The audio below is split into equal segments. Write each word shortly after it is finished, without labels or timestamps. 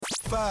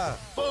5,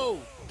 4,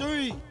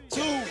 3,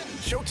 2,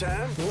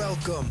 showtime.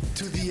 Welcome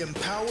to the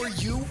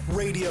EmpowerU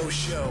Radio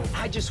Show.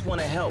 I just want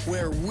to help.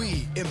 Where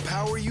we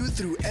empower you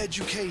through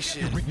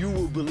education. You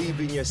will believe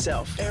in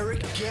yourself.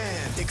 Eric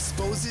Gann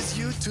exposes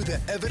you to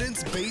the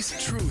evidence-based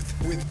truth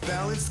with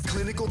balanced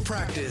clinical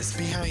practice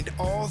behind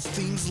all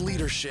things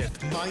leadership,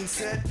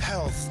 mindset,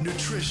 health,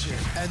 nutrition,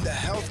 and the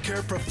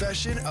healthcare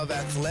profession of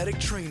athletic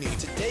training.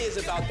 Today is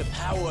about the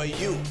power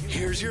of you.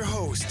 Here's your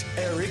host,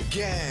 Eric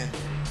Gann.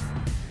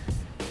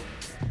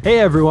 Hey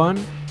everyone,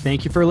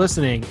 thank you for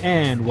listening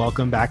and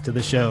welcome back to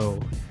the show.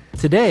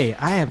 Today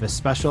I have a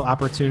special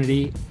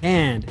opportunity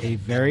and a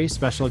very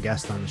special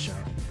guest on the show.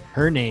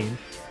 Her name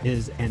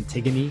is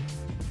Antigone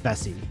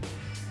Vesci.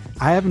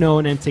 I have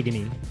known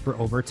Antigone for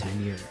over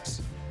 10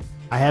 years.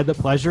 I had the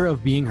pleasure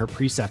of being her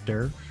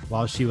preceptor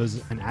while she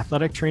was an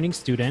athletic training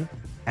student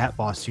at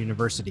Boston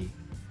University.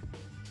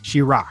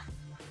 She rocked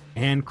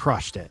and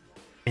crushed it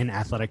in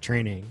athletic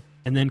training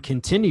and then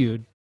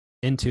continued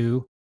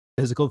into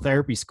physical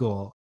therapy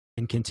school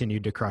and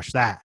continued to crush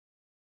that.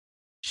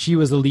 She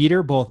was a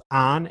leader both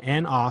on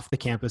and off the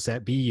campus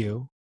at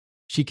BU.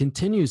 She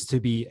continues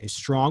to be a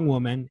strong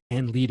woman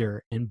and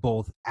leader in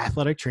both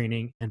athletic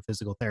training and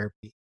physical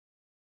therapy.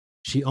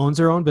 She owns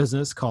her own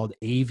business called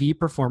AV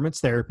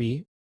Performance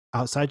Therapy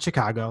outside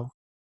Chicago,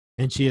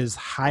 and she is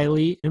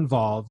highly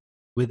involved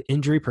with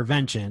injury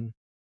prevention,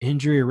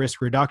 injury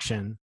risk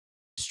reduction,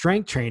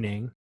 strength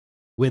training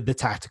with the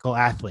tactical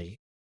athlete.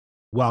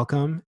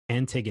 Welcome,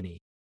 Antigone.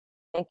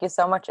 Thank you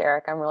so much,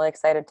 Eric. I'm really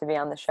excited to be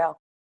on the show.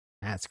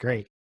 That's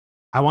great.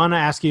 I want to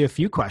ask you a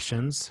few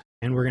questions,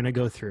 and we're going to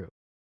go through.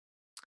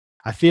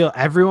 I feel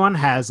everyone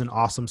has an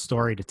awesome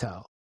story to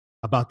tell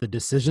about the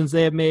decisions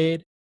they have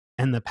made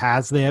and the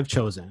paths they have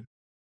chosen.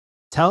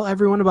 Tell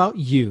everyone about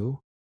you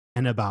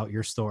and about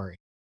your story.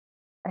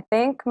 I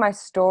think my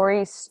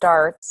story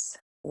starts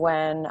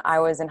when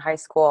I was in high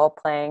school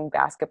playing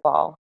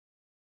basketball.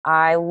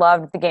 I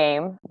loved the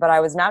game, but I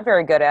was not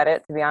very good at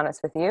it, to be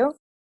honest with you.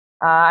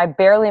 I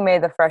barely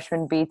made the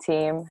freshman B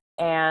team,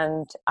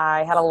 and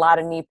I had a lot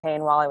of knee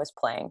pain while I was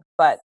playing,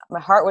 but my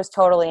heart was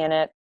totally in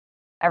it.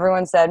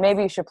 Everyone said,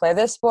 maybe you should play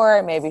this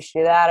sport, maybe you should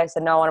do that. I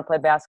said, no, I want to play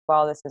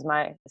basketball. This is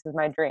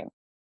my dream.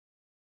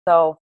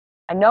 So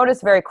I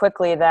noticed very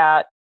quickly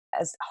that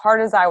as hard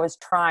as I was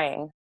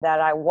trying, that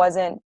I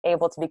wasn't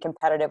able to be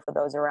competitive with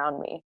those around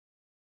me.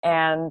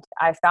 And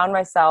I found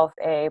myself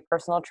a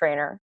personal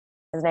trainer.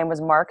 His name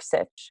was Mark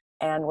Sitch.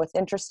 And what's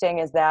interesting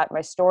is that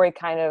my story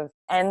kind of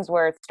ends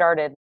where it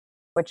started,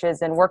 which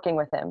is in working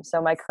with him.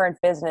 So my current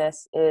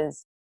business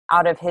is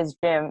out of his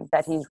gym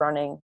that he's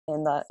running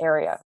in the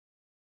area.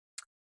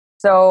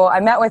 So I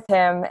met with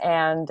him,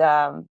 and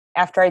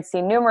after I'd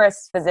seen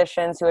numerous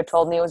physicians who had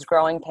told me it was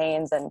growing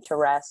pains and to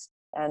rest,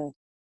 and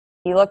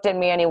he looked at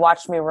me and he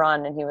watched me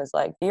run, and he was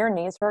like, do your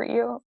knees hurt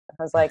you?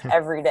 I was like,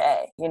 every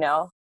day,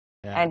 Yeah.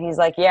 And he's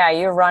like, yeah,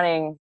 you're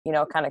running,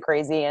 kind of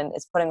crazy, and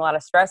it's putting a lot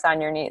of stress on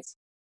your knees.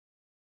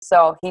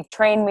 So he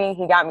trained me,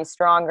 he got me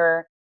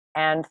stronger.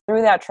 And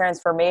through that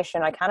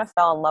transformation, I kind of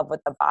fell in love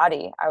with the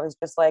body. I was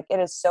just like,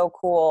 it is so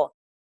cool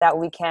that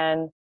we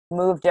can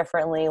move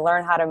differently,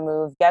 learn how to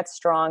move, get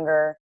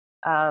stronger,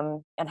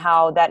 and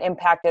how that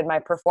impacted my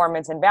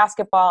performance in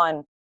basketball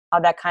and how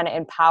that kind of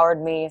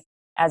empowered me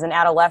as an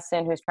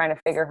adolescent who's trying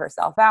to figure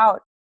herself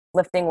out,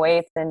 lifting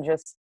weights, and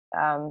just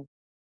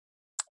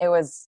it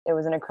was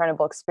an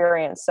incredible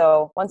experience.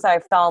 So once I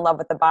fell in love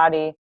with the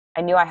body, I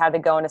knew I had to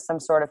go into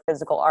some sort of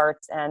physical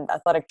arts, and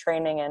athletic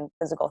training and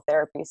physical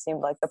therapy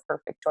seemed like the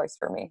perfect choice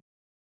for me.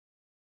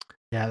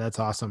 Yeah, that's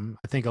awesome.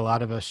 I think a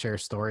lot of us share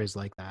stories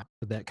like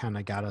that kind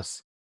of got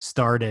us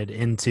started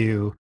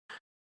into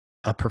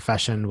a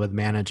profession with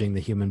managing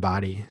the human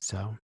body.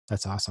 So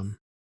that's awesome.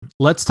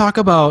 Let's talk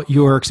about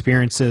your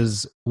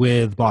experiences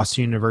with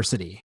Boston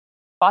University.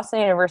 Boston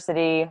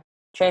University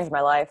changed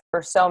my life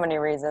for so many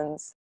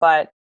reasons,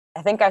 but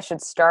I think I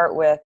should start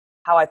with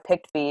how I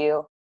picked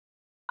BU.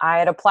 I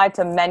had applied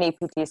to many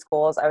PT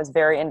schools. I was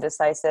very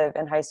indecisive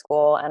in high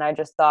school, and I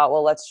just thought,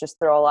 well, let's just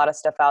throw a lot of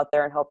stuff out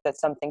there and hope that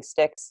something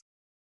sticks.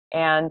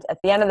 And at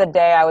the end of the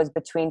day, I was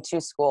between two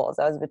schools.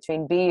 I was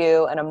between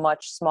BU and a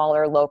much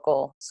smaller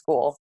local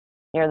school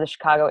near the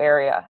Chicago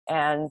area.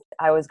 And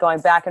I was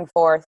going back and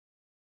forth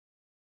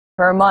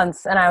for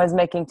months, and I was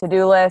making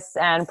to-do lists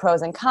and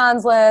pros and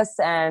cons lists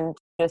and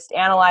just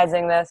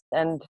analyzing this.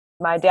 And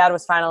my dad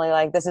was finally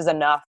like, this is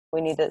enough.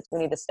 We need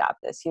to stop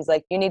this. He's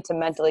like, you need to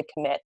mentally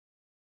commit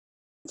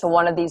to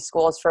one of these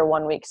schools for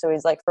 1 week. So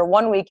he's like, for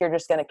 1 week, you're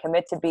just going to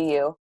commit to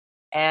BU.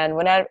 And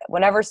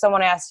whenever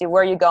someone asks you,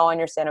 where are you going?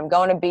 You're saying, I'm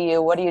going to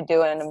BU. What are you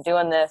doing? I'm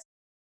doing this.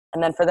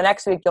 And then for the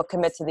next week, you'll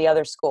commit to the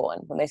other school.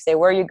 And when they say,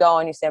 where are you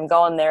going? You say, I'm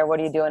going there. What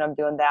are you doing? I'm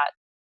doing that.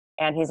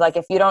 And he's like,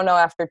 if you don't know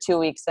after 2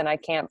 weeks, then I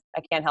can't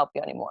help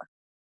you anymore.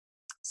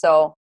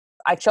 So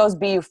I chose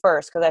BU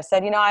first because I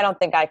said, I don't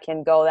think I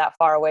can go that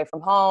far away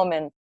from home.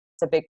 And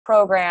it's a big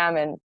program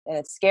and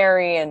it's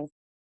scary. And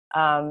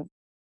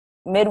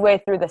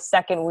midway through the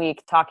second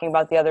week talking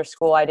about the other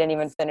school, I didn't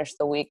even finish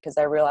the week because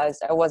I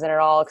realized I wasn't at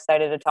all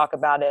excited to talk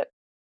about it.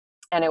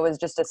 and it was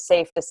just a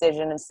safe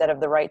decision instead of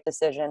the right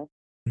decision.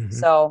 Mhm.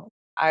 So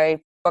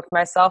I booked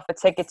myself a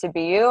ticket to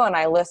BU, and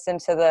I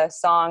listened to the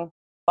song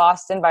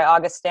Boston by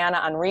Augustana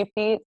on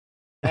repeat,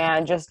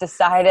 and just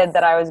decided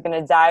that I was going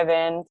to dive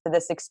into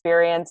this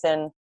experience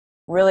and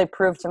really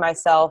prove to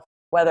myself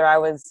whether I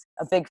was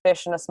a big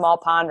fish in a small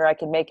pond or I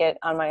could make it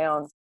on my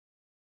own.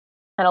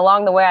 And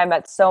along the way, I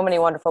met so many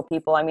wonderful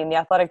people. I mean, the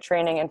athletic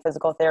training and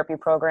physical therapy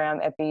program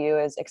at BU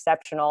is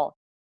exceptional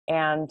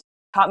and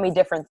taught me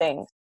different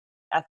things.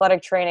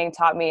 Athletic training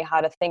taught me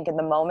how to think in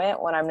the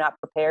moment when I'm not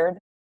prepared.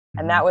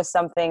 And Mhm. that was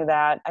something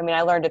that, I mean,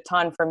 I learned a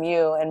ton from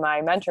you and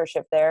my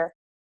mentorship there.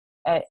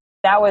 And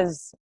that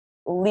was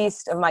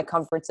least of my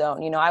comfort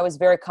zone. You know, I was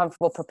very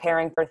comfortable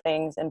preparing for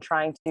things and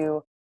trying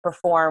to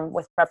perform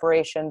with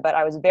preparation, but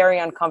I was very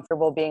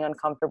uncomfortable being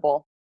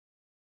uncomfortable,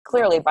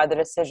 clearly by the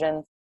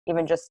decision,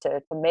 even just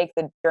to make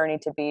the journey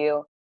to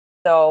BU.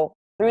 So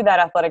through that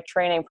athletic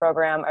training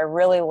program, I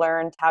really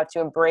learned how to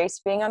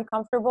embrace being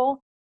uncomfortable,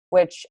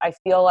 which I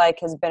feel like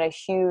has been a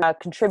huge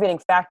contributing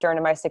factor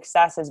into my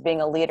success as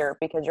being a leader,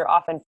 because you're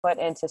often put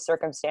into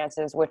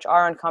circumstances which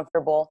are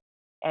uncomfortable,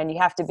 and you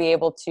have to be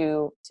able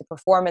to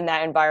perform in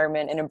that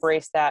environment and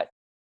embrace that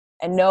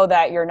and know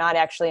that you're not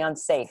actually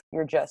unsafe.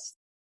 You're just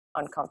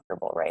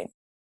uncomfortable, right?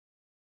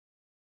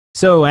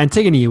 So,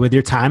 Antigone, with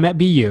your time at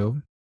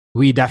BU,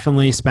 we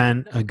definitely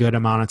spent a good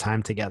amount of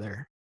time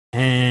together.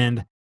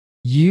 And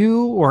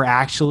you were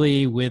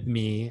actually with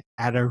me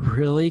at a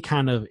really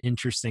kind of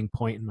interesting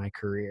point in my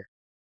career.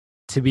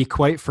 To be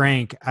quite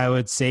frank, I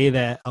would say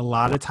that a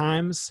lot of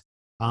times,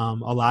 a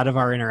lot of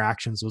our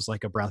interactions was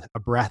like a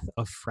breath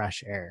of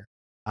fresh air.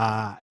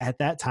 At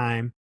that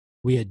time,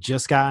 we had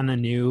just gotten a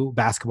new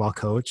basketball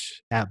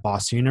coach at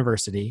Boston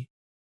University,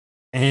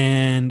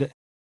 and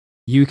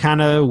you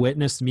kind of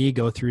witnessed me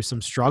go through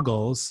some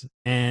struggles,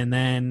 and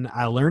then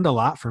I learned a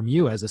lot from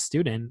you as a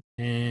student,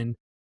 and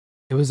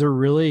it was a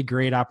really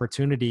great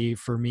opportunity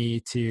for me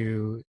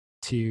to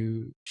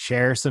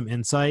share some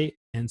insight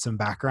and some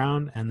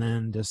background, and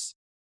then just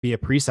be a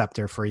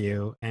preceptor for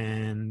you.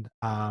 And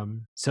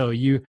so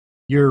you're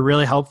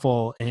really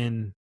helpful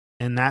in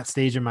that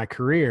stage of my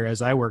career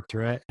as I worked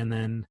through it. And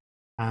then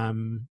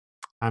um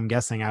I'm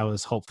guessing I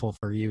was hopeful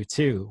for you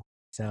too.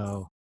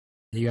 So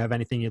do you have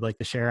anything you'd like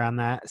to share on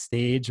that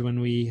stage when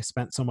we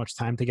spent so much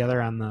time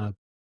together on the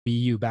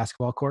BU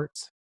basketball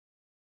courts?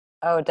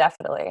 Oh,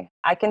 definitely.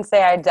 I can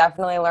say I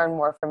definitely learned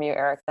more from you,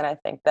 Eric, than I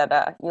think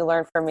that you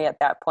learned from me at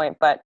that point.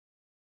 But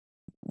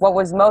what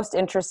was most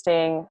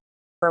interesting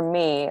for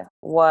me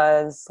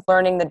was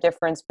learning the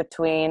difference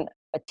between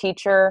a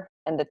teacher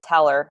and a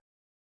teller.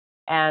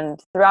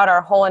 And throughout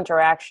our whole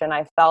interaction,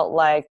 I felt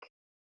like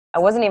I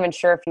wasn't even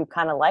sure if you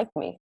kind of liked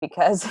me,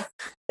 because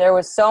there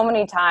was so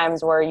many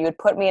times where you would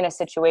put me in a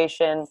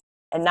situation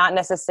and not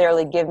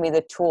necessarily give me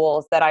the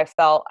tools that I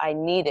felt I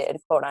needed,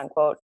 quote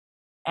unquote.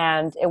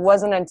 And it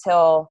wasn't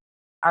until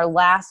our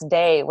last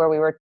day where we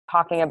were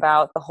talking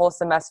about the whole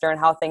semester and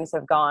how things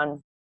have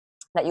gone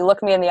that you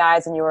looked me in the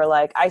eyes and you were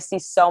like, I see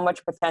so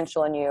much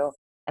potential in you,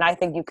 and I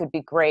think you could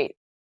be great.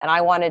 And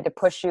I wanted to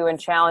push you and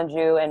challenge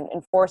you and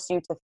force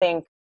you to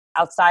think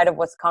outside of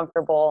what's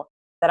comfortable,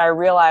 that I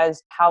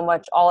realized how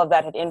much all of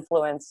that had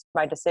influenced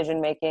my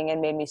decision making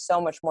and made me so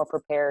much more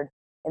prepared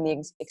in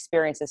the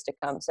experiences to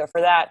come. So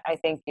for that, I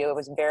thank you. It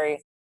was a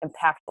very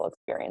impactful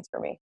experience for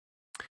me.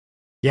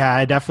 Yeah,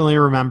 I definitely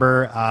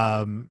remember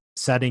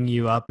setting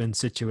you up in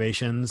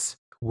situations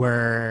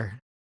where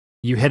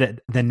you hit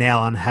the nail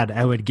on the head.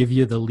 I would give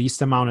you the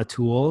least amount of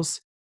tools,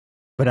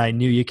 but I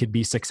knew you could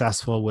be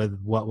successful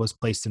with what was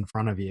placed in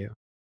front of you.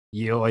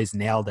 You always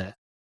nailed it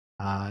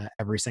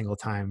every single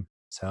time.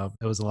 So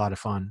it was a lot of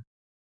fun.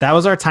 That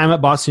was our time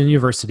at Boston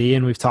University,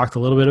 and we've talked a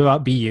little bit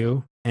about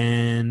BU.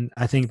 And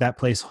I think that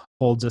place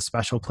holds a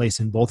special place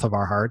in both of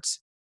our hearts.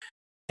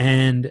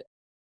 And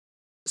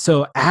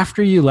so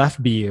after you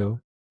left BU,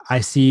 I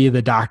see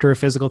the doctor of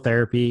physical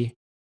therapy,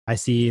 I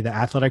see the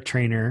athletic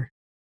trainer,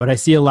 but I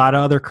see a lot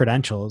of other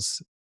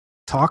credentials.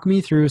 Talk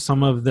me through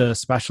some of the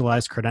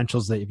specialized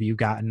credentials that you've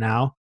gotten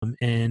now,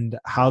 and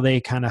how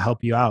they kind of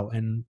help you out,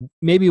 and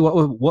maybe what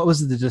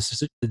was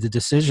the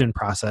decision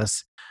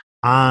process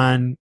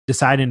on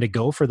deciding to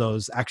go for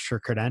those extra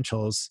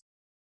credentials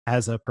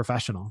as a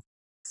professional.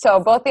 So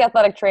both the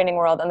athletic training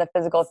world and the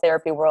physical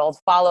therapy world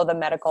follow the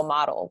medical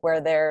model, where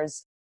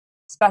there's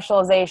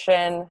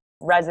specialization,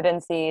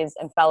 residencies,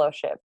 and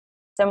fellowship,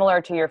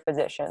 similar to your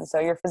physician. So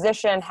your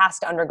physician has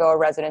to undergo a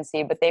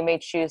residency, but they may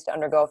choose to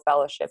undergo a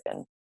fellowship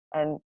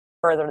and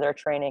further their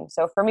training.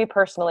 So for me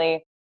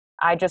personally,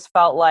 I just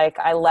felt like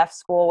I left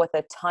school with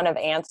a ton of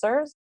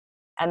answers.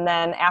 And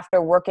then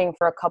after working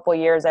for a couple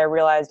years, I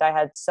realized I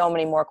had so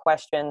many more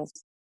questions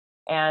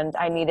and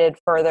I needed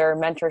further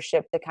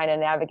mentorship to kind of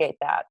navigate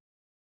that.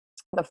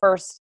 The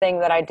first thing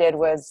that I did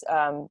was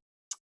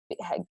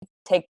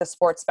take the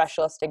sports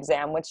specialist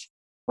exam, which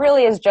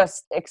really is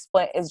just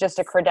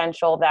a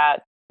credential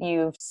that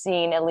you've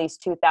seen at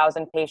least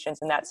 2,000 patients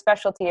in that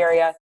specialty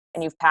area,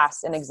 and you've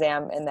passed an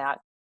exam in that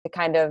to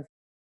kind of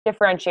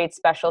differentiate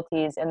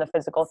specialties in the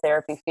physical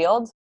therapy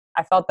field.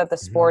 I felt that the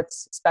Mhm.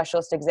 sports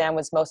specialist exam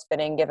was most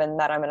fitting given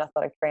that I'm an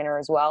athletic trainer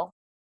as well.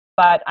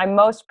 But I'm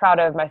most proud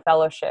of my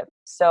fellowship.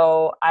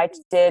 So I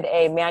did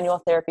a manual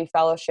therapy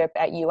fellowship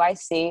at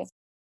UIC,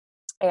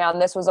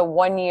 and this was a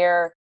 1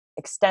 year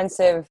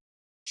extensive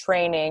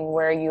training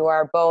where you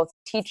are both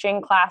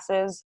teaching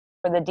classes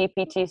for the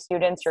DPT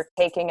students, you're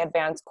taking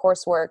advanced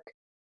coursework,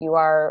 you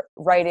are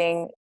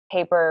writing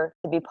paper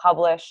to be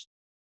published,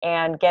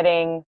 and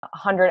getting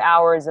 100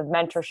 hours of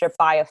mentorship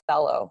by a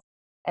fellow.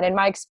 And in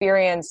my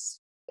experience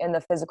in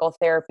the physical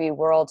therapy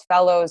world,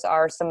 fellows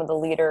are some of the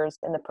leaders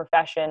in the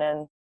profession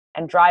and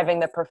driving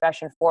the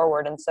profession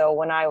forward. And so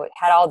when I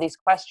had all these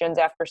questions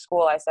after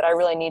school, I said, I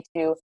really need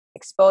to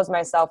expose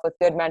myself with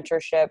good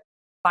mentorship,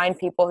 find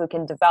people who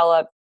can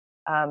develop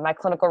my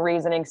clinical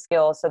reasoning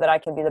skills so that I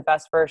can be the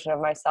best version of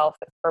myself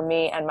for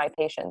me and my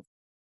patients.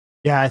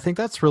 Yeah, I think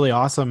that's really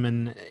awesome.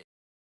 And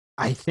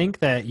I think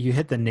that you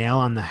hit the nail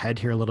on the head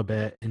here a little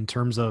bit in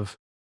terms of,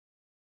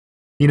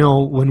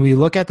 when we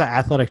look at the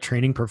athletic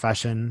training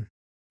profession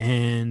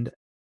and,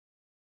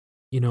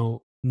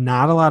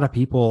 not a lot of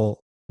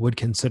people would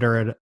consider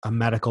it a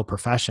medical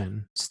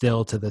profession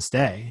still to this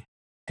day.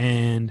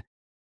 And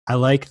I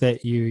like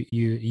that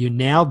you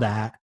nailed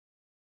that.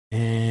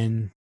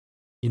 And,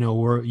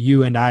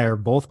 you and I are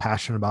both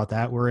passionate about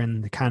that. We're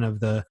in the kind of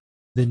the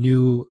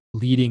new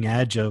leading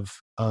edge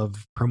of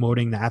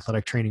promoting the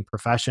athletic training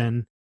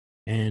profession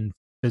and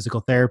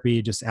physical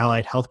therapy, just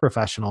allied health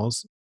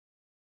professionals.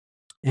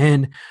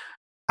 And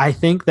I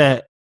think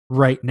that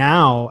right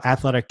now,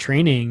 athletic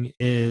training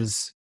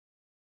is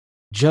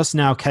just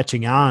now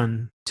catching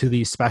on to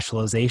these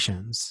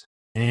specializations.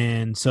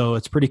 And so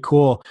it's pretty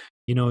cool.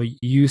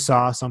 You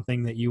saw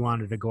something that you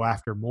wanted to go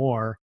after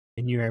more,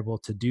 and you're able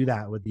to do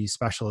that with these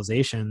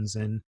specializations.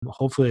 And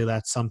hopefully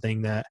that's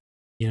something that,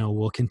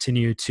 will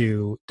continue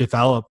to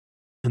develop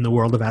in the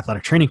world of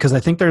athletic training. Cause I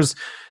think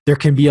there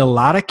can be a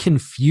lot of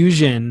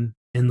confusion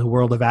in the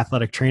world of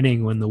athletic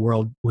training when the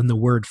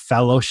word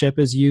fellowship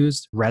is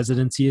used,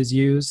 residency is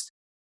used.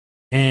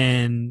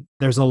 And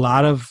there's a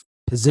lot of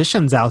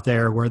positions out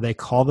there where they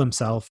call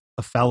themselves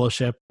a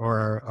fellowship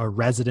or a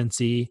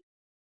residency,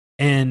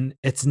 and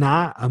it's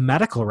not a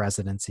medical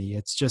residency.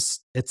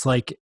 It's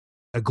like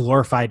a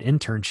glorified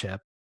internship.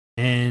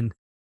 And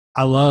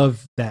I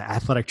love that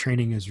athletic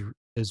training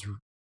is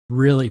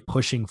really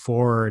pushing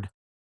forward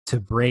to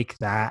break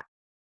that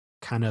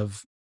kind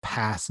of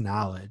past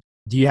knowledge.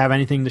 Do you have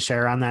anything to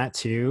share on that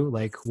too?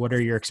 Like, what are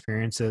your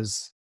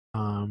experiences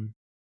um,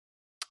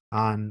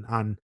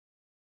 on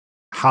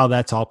how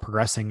that's all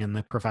progressing in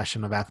the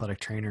profession of athletic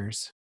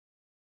trainers?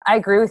 I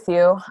agree with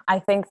you. I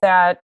think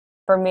that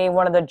for me,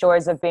 one of the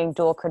joys of being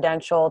dual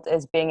credentialed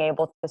is being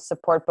able to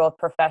support both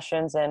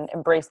professions and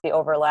embrace the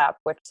overlap,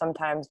 which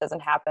sometimes doesn't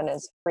happen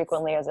as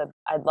frequently as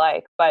I'd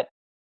like. But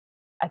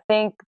I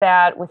think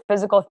that with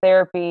physical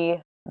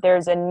therapy,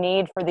 there's a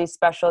need for these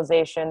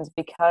specializations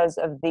because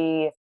of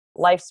the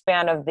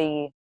lifespan of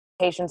the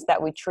patients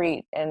that we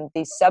treat and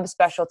these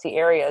subspecialty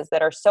areas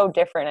that are so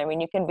different. I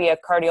mean, you can be a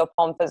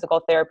cardiopulmonary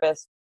physical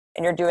therapist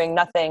and you're doing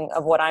nothing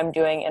of what I'm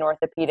doing in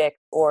orthopedic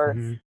or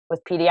Mhm.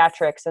 with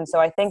pediatrics. And so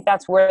I think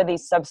that's where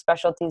these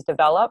subspecialties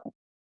develop.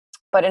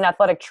 But in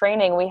athletic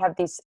training, we have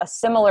a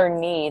similar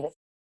need.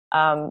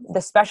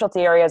 The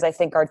specialty areas I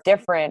think are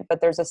different,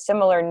 but there's a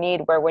similar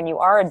need where when you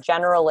are a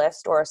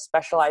generalist or a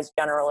specialized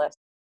generalist,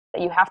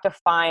 that you have to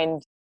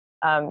find,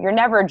 you're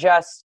never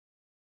just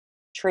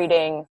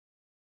treating,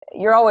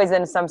 you're always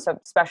in some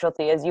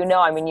specialty, as you know.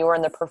 I mean, you were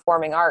in the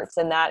performing arts,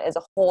 and that is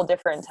a whole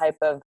different type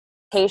of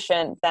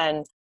patient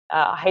than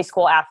a high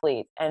school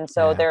athlete. And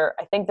so Yeah.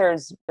 I think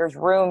there's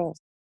room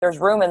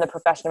in the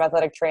profession of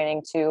athletic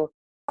training to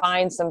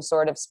find some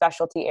sort of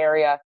specialty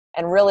area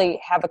and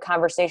really have a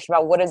conversation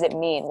about what does it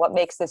mean? What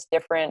makes this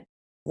different?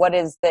 What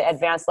is the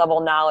advanced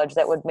level knowledge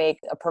that would make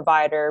a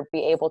provider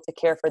be able to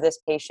care for this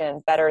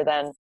patient better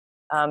than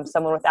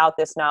someone without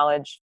this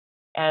knowledge?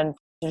 And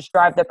just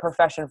drive the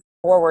profession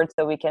forward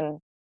so we can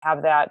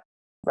have that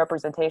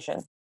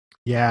representation.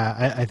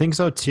 Yeah, I think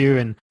so too.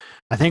 And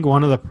I think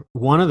one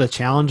of the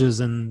challenges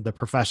in the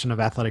profession of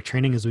athletic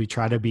training is we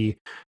try to be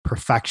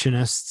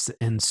perfectionists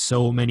in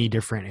so many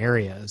different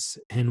areas.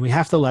 And we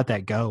have to let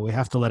that go. We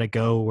have to let it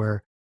go.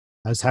 Where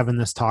I was having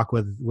this talk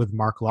with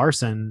Mark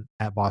Larson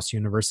at Boston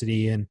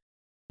University, and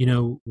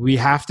we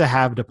have to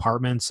have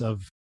departments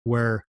of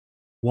where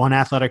one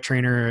athletic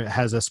trainer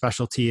has a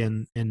specialty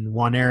in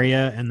one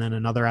area, and then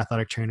another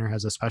athletic trainer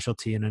has a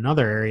specialty in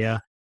another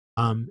area.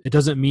 It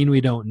doesn't mean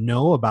we don't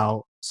know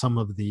about some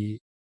of the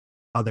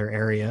other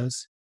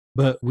areas,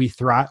 but we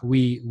thrive.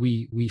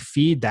 We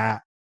feed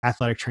that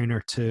athletic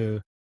trainer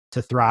to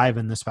thrive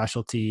in the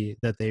specialty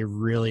that they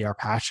really are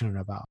passionate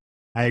about.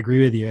 I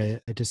agree with you.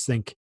 I just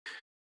think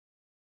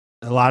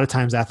a lot of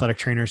times athletic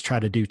trainers try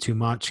to do too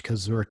much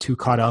because we're too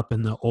caught up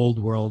in the old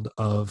world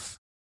of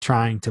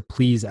trying to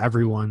please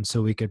everyone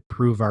so we could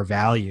prove our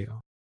value.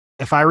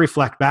 If I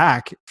reflect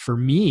back, for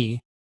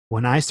me,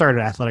 when I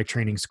started athletic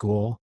training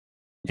school,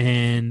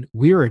 and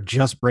we were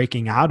just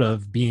breaking out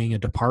of being a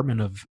department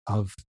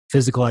of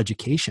physical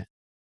education.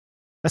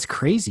 That's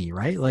crazy,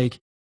 right? Like,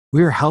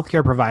 we were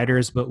healthcare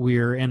providers, but we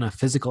were in a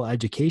physical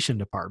education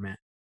department.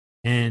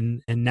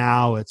 And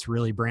now it's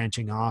really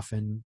branching off,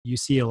 and you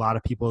see a lot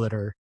of people that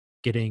are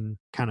getting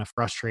kind of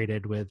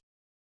frustrated with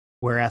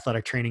where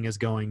athletic training is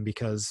going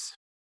because,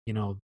 you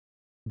know,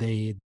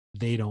 they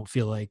they don't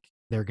feel like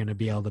they're going to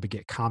be able to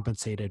get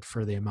compensated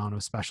for the amount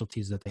of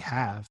specialties that they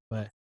have.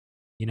 But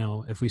you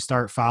know, if we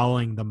start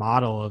following the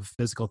model of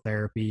physical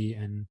therapy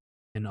and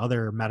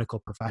other medical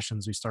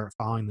professions, we start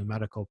following the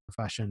medical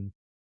profession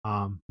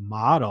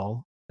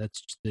model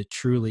that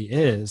truly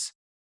is,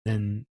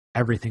 then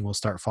everything will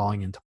start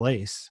falling into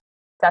place.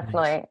 Nice.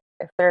 Definitely.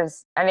 If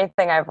there's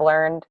anything I've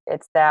learned,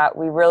 it's that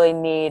we really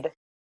need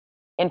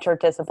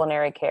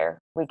interdisciplinary care.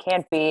 We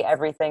can't be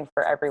everything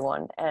for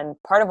everyone. And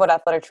part of what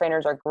athletic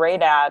trainers are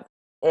great at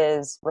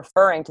is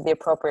referring to the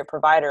appropriate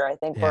provider. I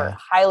think we're Yeah.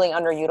 highly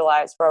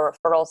underutilized for our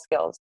referral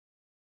skills.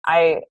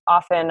 I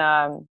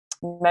often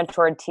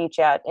mentor and teach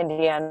at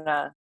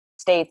Indiana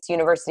State's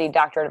University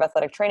Doctorate of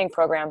Athletic Training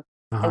program.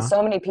 And Uh-huh.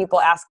 so many people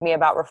ask me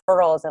about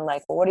referrals and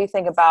like, well, what do you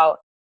think about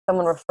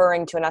someone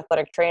referring to an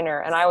athletic trainer?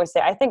 And I always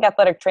say, I think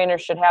athletic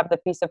trainers should have the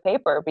piece of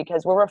paper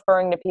because we're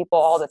referring to people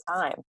all the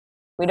time.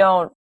 We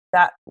don't,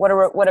 that, what a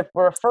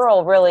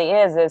referral really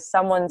is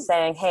someone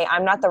saying, hey,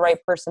 I'm not the right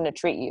person to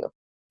treat you.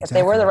 If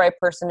they were the Exactly. right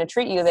person to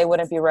treat you, they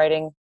wouldn't be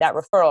writing that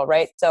referral,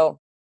 right? So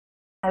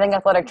I think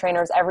athletic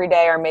trainers every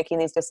day are making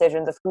these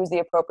decisions of who's the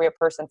appropriate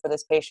person for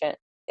this patient.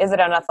 Is it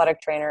an athletic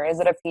trainer? Is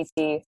it a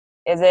PT?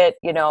 Is it,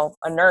 you know,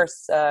 a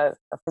nurse, a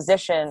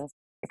physician,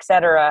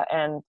 etc.?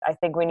 And I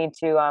think we need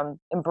to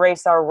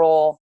embrace our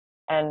role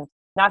and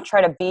not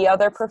try to be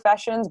other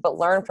professions, but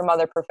learn from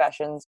other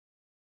professions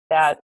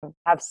that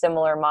have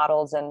similar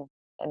models and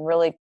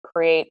really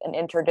create an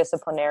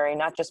interdisciplinary,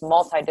 not just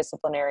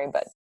multidisciplinary,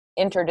 but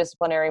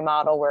interdisciplinary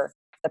model where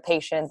the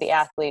patient, the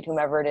athlete,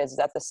 whomever it is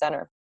at the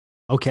center.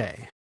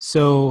 Okay.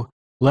 So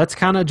let's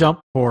kind of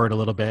jump forward a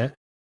little bit.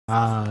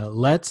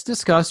 Let's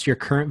discuss your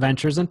current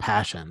ventures and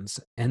passions.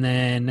 And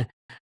then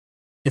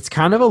it's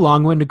kind of a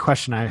long-winded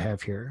question I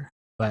have here,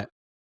 but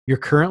you're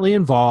currently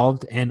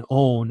involved and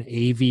own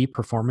AV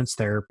Performance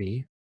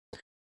Therapy,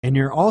 and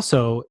you're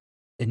also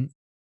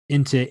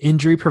into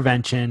injury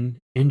prevention,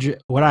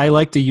 what I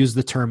like to use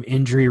the term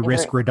injury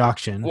risk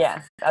reduction.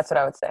 Yeah, that's what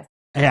I would say.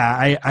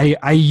 Yeah,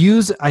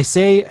 I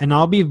say, and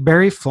I'll be I'm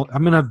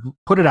going to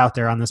put it out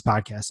there on this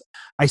podcast.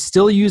 I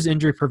still use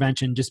injury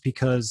prevention just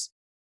because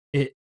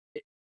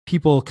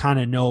people kind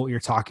of know what you're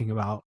talking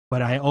about,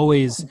 but I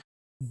always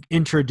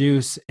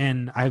introduce,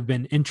 and I've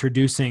been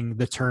introducing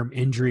the term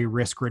injury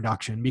risk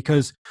reduction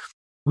because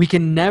we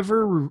can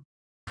never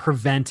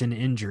prevent an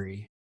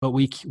injury, but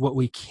what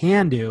we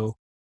can do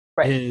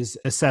Right. is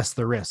assess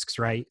the risks,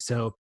 right?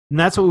 So, and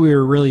that's what we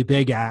were really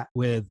big at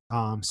with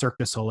Cirque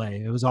du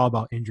Soleil. It was all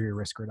about injury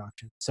risk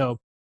reduction. So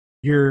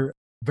you're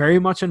very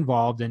much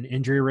involved in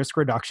injury risk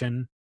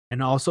reduction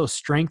and also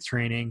strength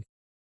training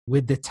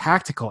with the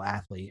tactical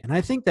athlete. And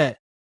I think that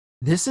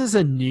this is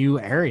a new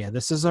area.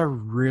 This is a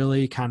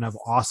really kind of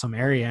awesome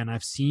area. And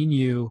I've seen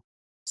you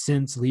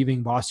since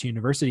leaving Boston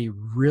University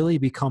really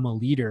become a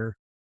leader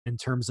in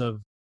terms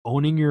of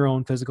owning your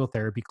own physical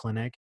therapy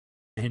clinic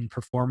and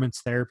performance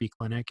therapy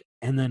clinic.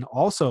 And then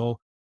also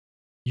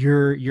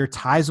your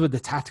ties with the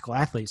tactical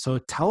athlete. So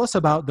tell us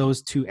about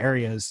those two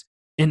areas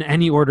in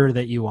any order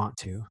that you want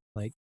to,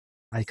 like,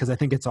 because I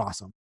think it's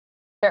awesome.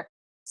 Sure.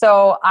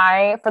 So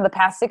I, for the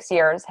past 6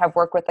 years, have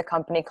worked with a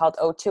company called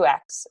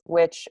O2X,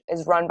 which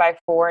is run by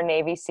 4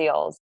 Navy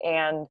SEALs.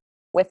 And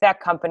with that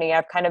company,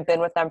 I've kind of been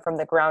with them from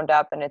the ground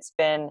up, and it's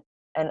been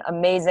an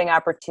amazing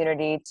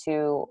opportunity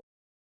to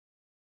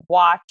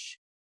watch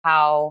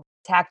how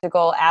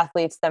tactical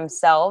athletes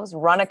themselves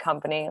run a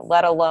company,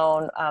 let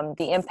alone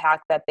the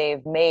impact that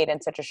they've made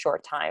in such a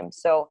short time.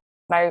 So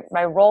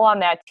my role on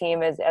that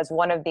team is as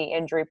one of the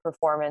injury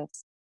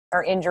performance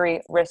or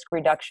injury risk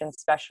reduction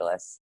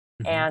specialists.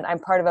 Mm-hmm. And I'm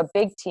part of a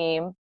big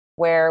team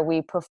where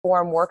we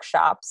perform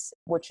workshops,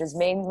 which is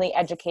mainly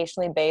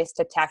educationally based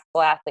to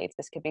tactical athletes.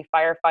 This could be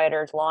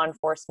firefighters, law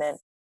enforcement,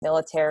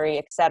 military,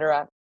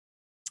 etc.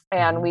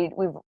 And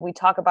Mm-hmm. we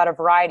talk about a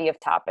variety of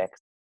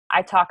topics.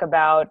 I talk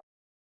about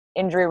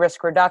injury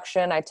risk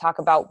reduction. I talk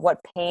about what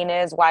pain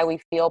is, why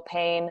we feel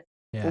pain.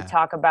 We Yeah.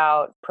 talk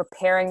about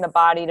preparing the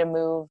body to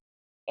move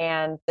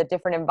and the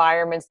different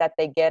environments that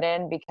they get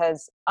in,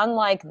 because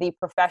unlike the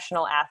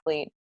professional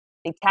athlete,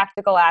 the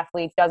tactical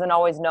athlete doesn't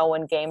always know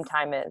when game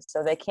time is.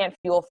 So they can't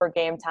fuel for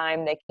game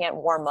time. They can't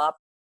warm up.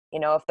 You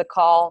know, if the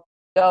call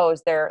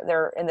goes,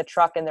 they're in the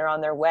truck and they're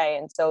on their way.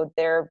 And so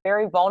they're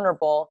very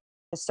vulnerable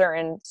to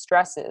certain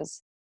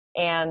stresses.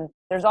 And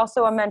there's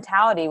also a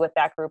mentality with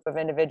that group of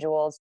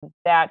individuals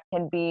that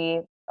can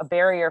be a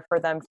barrier for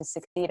them to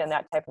succeed in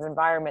that type of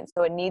environment.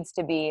 So it needs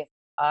to be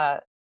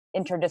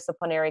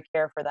interdisciplinary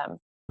care for them.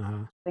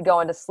 Uh-huh. We go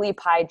into sleep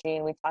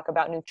hygiene. We talk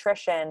about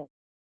nutrition.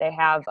 They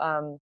have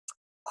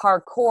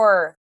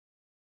parkour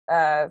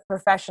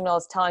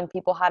professionals telling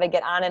people how to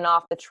get on and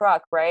off the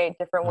truck, right?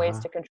 Different ways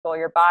Uh-huh. to control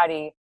your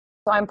body.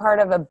 So I'm part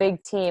of a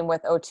big team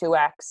with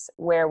O2X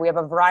where we have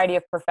a variety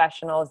of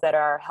professionals that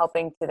are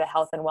helping to the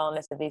health and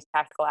wellness of these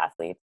tactical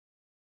athletes.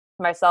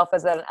 myself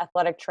as an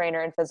athletic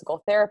trainer and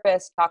physical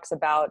therapist, talks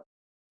about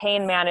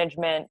pain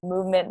management,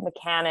 movement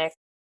mechanics,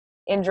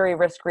 injury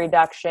risk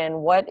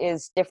reduction, what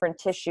is different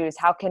tissues,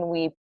 how can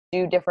we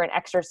do different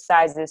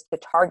exercises to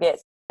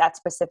target that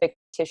specific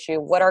tissue,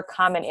 what are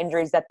common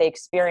injuries that they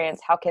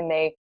experience, how can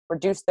they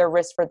reduce their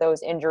risk for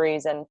those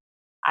injuries. And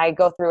I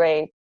go through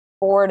a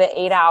 4 to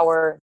 8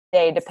 hour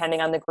day,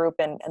 depending on the group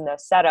and the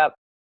setup,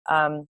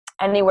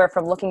 anywhere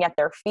from looking at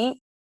their feet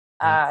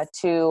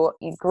to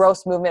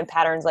gross movement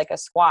patterns like a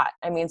squat.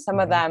 I mean, some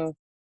of them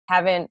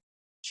haven't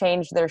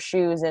changed their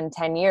shoes in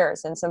 10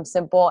 years, and some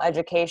simple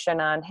education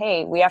on,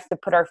 hey, we have to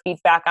put our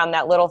feet back on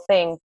that little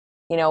thing.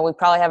 You know, we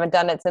probably haven't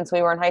done it since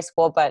we were in high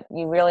school, but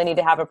you really need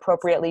to have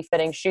appropriately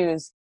fitting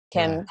shoes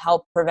can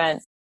help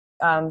prevent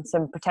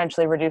some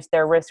potentially reduce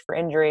their risk for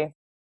injury.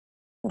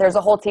 There's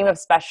a whole team of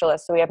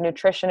specialists. So we have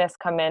nutritionists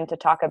come in to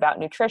talk about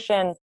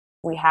nutrition.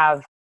 We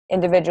have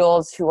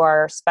individuals who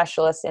are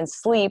specialists in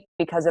sleep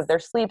because of their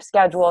sleep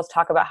schedules,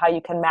 talk about how you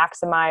can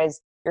maximize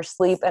your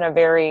sleep in a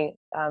very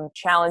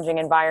challenging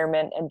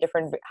environment and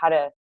how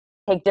to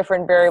take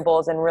different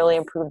variables and really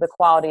improve the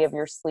quality of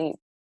your sleep.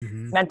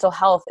 Mental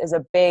health is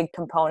a big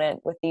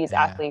component with these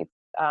athletes.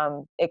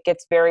 It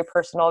gets very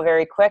personal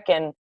very quick,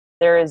 and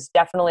there is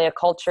definitely a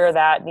culture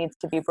that needs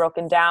to be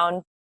broken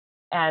down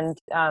and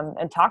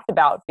talked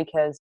about,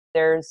 because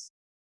there's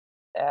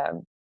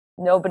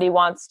nobody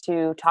wants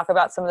to talk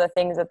about some of the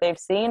things that they've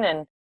seen.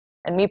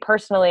 And me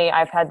personally,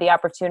 I've had the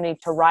opportunity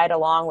to ride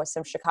along with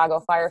some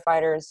Chicago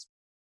firefighters,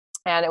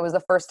 and it was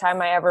the first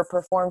time I ever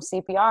performed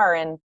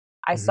CPR, and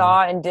I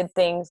saw and did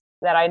things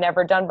that I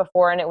never done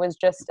before, and it was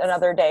just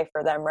another day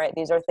for them, right?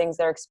 These are things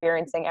they're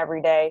experiencing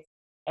every day.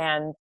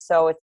 And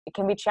so it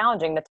can be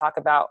challenging to talk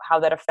about how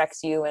that affects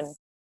you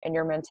and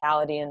your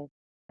mentality. And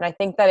I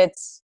think that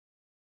it's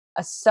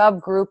a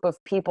subgroup of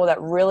people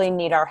that really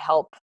need our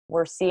help.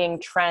 We're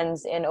seeing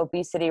trends in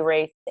obesity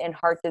rates, in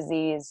heart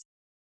disease,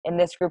 in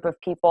this group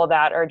of people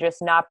that are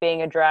just not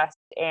being addressed.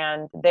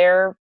 And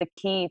they're the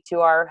key to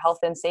our health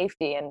and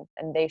safety. And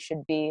they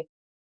should be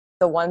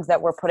the ones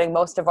that we're putting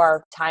most of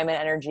our time and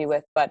energy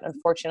with. But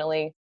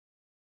unfortunately,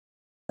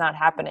 it's not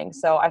happening.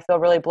 So I feel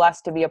really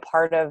blessed to be a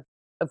part of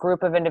a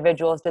group of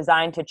individuals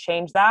designed to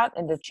change that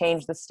and to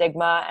change the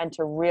stigma and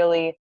to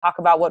really talk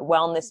about what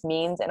wellness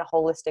means in a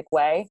holistic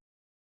way.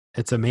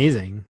 It's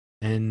amazing.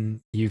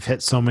 And you've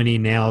hit so many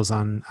nails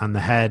on the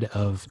head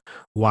of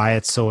why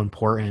it's so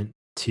important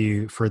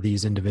for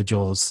these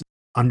individuals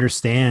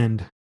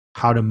understand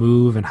how to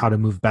move and how to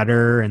move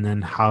better, and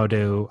then how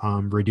to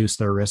reduce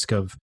their risk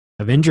of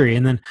injury.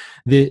 And then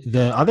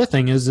the other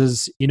thing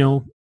is, you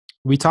know,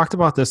 we talked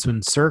about this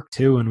in CIRC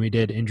too, when we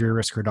did injury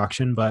risk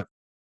reduction, but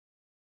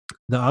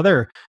the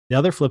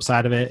other flip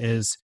side of it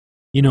is,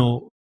 you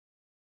know,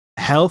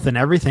 health and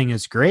everything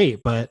is great,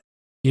 but,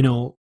 you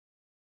know,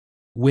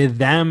 with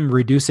them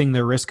reducing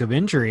the risk of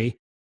injury,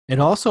 it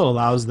also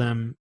allows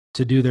them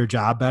to do their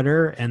job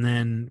better and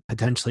then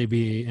potentially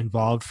be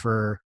involved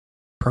for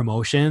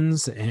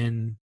promotions,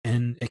 and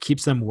it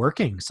keeps them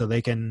working so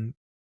they can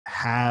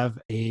have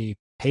a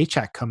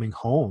paycheck coming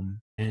home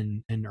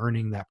and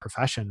earning that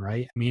profession,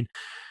 right? I mean,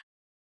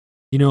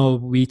 you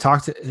know,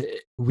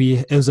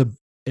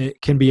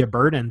 it can be a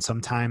burden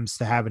sometimes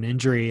to have an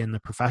injury in the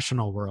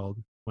professional world,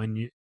 when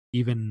you,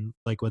 even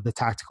like with the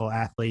tactical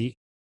athlete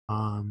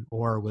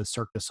or with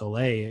Cirque du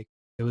Soleil,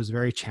 it was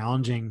very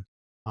challenging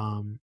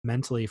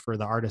mentally for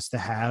the artist to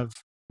have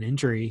an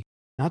injury.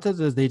 Not that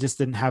they just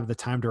didn't have the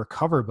time to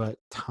recover, but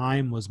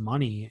time was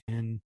money,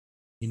 and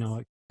you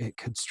know, it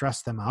could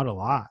stress them out a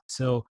lot.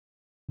 So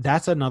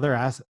that's another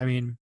I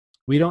mean,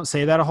 we don't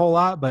say that a whole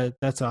lot, but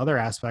that's the other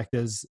aspect,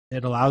 is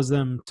it allows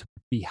them to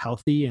be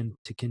healthy and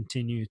to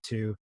continue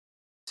to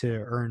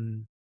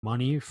earn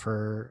money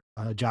for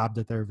a job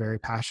that they're very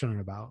passionate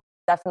about.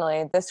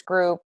 Definitely. This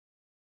group,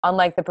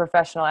 unlike the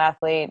professional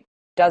athlete,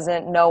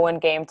 doesn't know when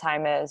game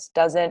time is,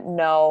 doesn't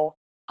know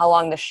how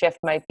long the shift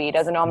might be,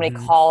 doesn't know how many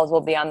calls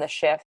will be on the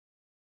shift.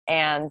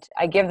 And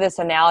I give this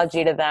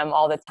analogy to them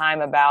all the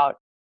time about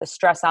the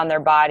stress on their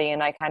body.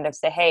 And I kind of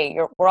say, hey,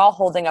 we're all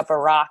holding up a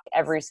rock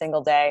every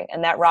single day.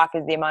 And that rock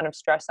is the amount of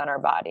stress on our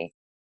body.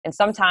 And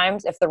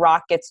sometimes if the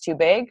rock gets too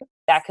big,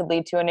 that could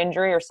lead to an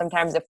injury, or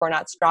sometimes if we're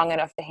not strong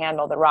enough to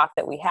handle the rock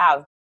that we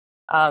have.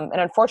 And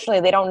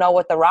unfortunately, they don't know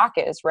what the rock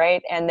is,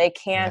 right? And they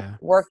can't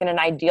work in an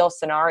ideal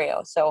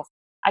scenario. So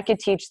I could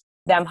teach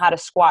them how to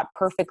squat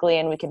perfectly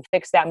and we can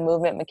fix that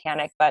movement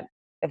mechanic. But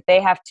if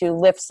they have to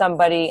lift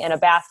somebody in a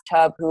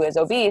bathtub who is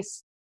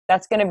obese,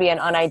 that's going to be an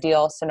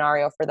unideal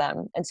scenario for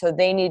them. And so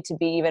they need to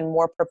be even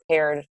more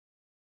prepared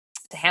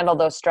to handle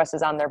those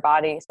stresses on their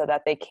body so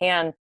that they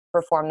can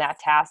perform that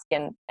task.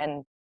 And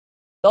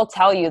they'll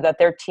tell you that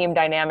their team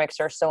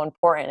dynamics are so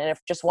important. And if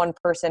just one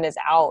person is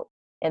out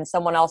and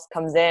someone else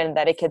comes in,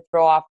 that it could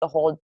throw off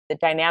the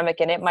dynamic,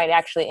 and it might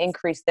actually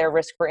increase their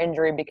risk for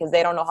injury because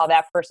they don't know how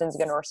that person's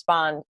going to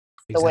respond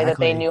the way that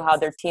they knew how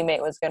their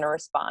teammate was going to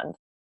respond.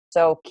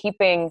 So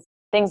keeping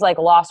things like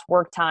lost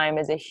work time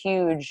is a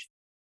huge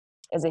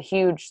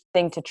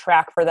thing to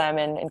track for them,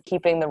 and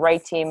keeping the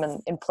right team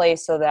in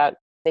place so that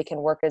they can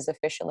work as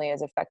efficiently,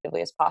 as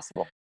effectively as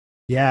possible.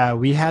 Yeah,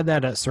 we had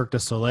that at Cirque du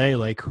Soleil,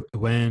 like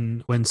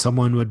when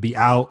someone would be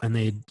out and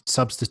they'd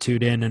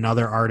substitute in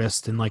another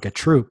artist in like a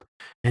troupe.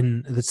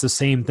 And it's the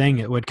same thing.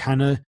 It would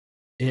kind of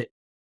it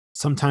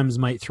sometimes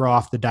might throw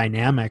off the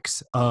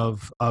dynamics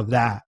of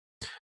that.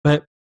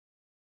 But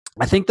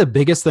I think the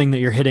biggest thing that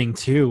you're hitting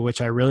too,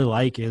 which I really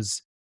like,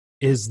 is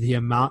the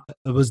amount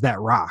it was that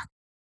rock.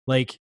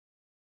 Like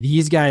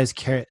these guys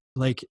care,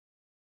 like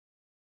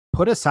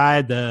put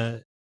aside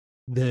the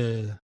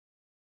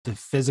the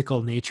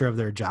physical nature of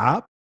their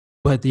job,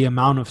 but the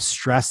amount of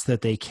stress that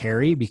they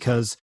carry,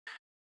 because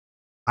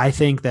I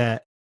think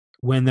that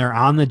when they're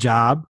on the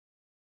job,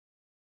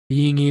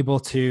 being able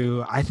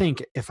to, I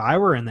think if I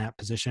were in that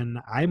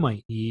position, I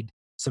might need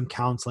some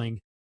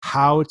counseling,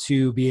 how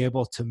to be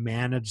able to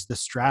manage the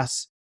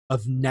stress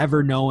of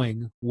never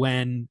knowing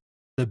when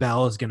the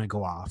bell is going to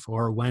go off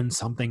or when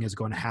something is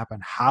going to happen.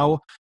 How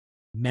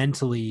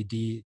mentally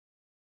do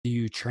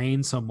you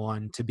train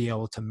someone to be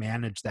able to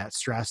manage that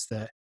stress,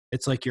 that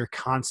it's like you're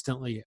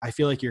constantly, I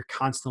feel like you're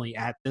constantly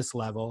at this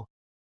level,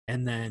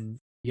 and then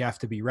you have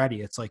to be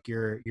ready. It's like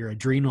your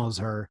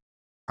adrenals are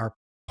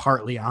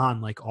partly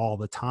on like all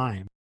the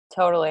time.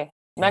 Totally.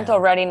 Yeah. Mental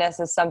readiness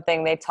is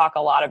something they talk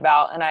a lot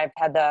about, and I've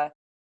had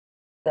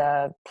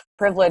the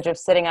privilege of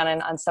sitting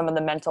on some of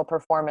the mental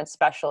performance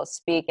specialists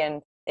speak,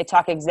 and they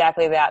talk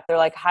exactly that. They're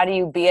like, how do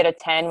you be at a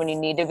 10 when you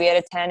need to be at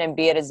a 10 and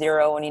be at a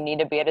 0 when you need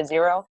to be at a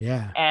 0?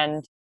 Yeah,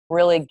 And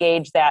really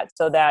gauge that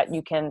so that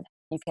you can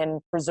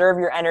preserve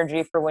your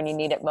energy for when you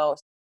need it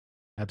most.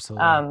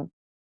 absolutely.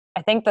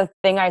 I think the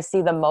thing I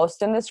see the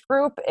most in this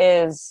group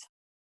is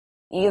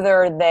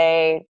either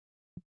they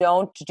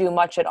don't do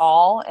much at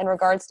all in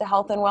regards to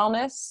health and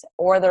wellness,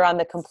 or they're on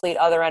the complete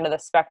other end of the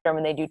spectrum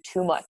and they do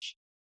too much.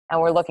 And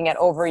we're looking at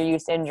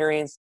overuse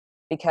injuries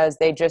because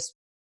they just,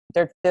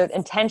 their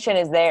intention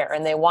is there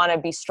and they want to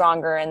be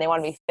stronger and they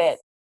want to be fit.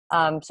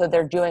 So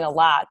they're doing a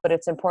lot, but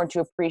it's important to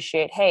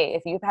appreciate, hey,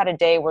 if you've had a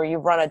day where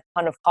you've run a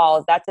ton of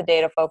calls, that's a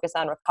day to focus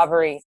on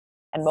recovery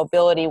and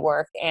mobility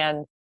work,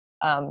 and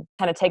kind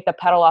of take the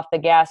pedal off the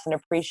gas and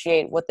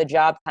appreciate what the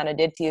job kind of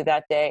did to you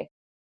that day.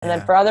 And then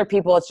Yeah, for other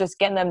people, it's just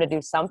getting them to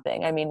do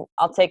something. I mean,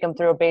 I'll take them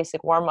through a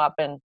basic warm up,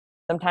 and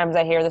sometimes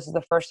I hear this is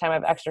the first time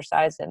I've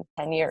exercised in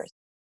 10 years.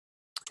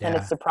 And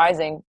yeah. it's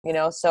surprising,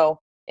 so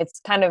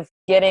it's kind of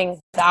getting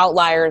the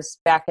outliers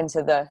back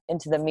into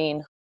the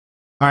mean.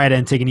 All right,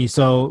 Antigone.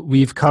 So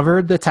we've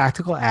covered the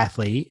tactical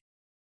athlete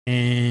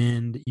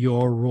and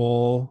your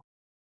role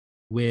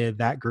with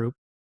that group.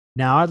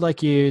 Now I'd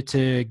like you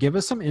to give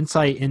us some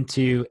insight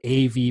into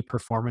AV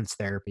performance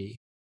therapy.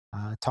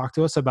 Talk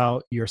to us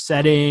about your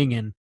setting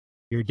and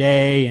your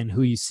day and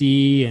who you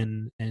see,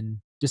 and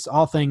just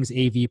all things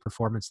AV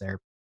performance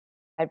therapy.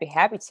 I'd be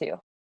happy to.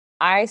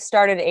 I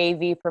started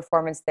AV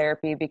performance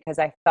therapy because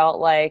I felt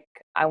like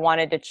I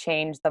wanted to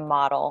change the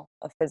model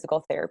of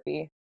physical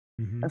therapy.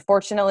 Hmm.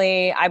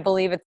 Unfortunately, I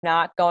believe it's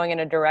not going in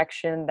a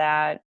direction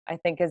that I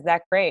think is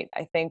that great.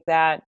 I think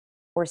that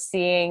we're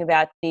seeing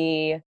that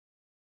the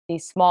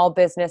small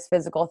business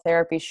physical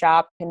therapy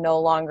shop can no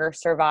longer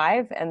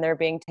survive, and they're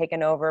being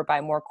taken over by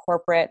more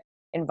corporate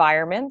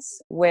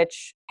environments,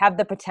 which have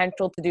the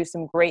potential to do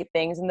some great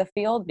things in the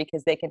field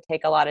because they can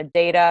take a lot of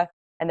data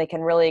and they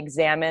can really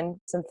examine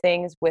some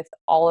things with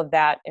all of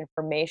that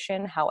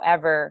information.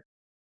 However,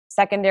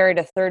 secondary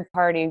to third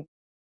party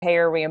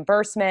payer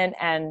reimbursement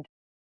and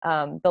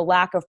the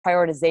lack of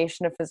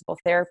prioritization of physical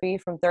therapy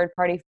from third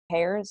party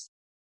payers,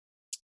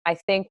 I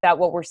think that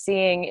what we're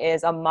seeing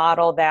is a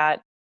model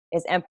that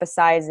is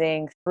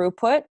emphasizing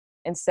throughput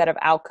instead of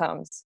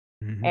outcomes.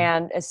 Hmm.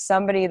 And as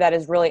somebody that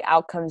is really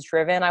outcomes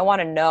driven, I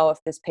want to know if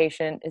this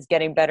patient is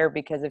getting better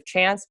because of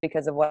chance,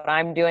 because of what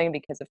I'm doing,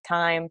 because of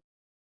time.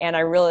 And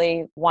I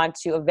really want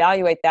to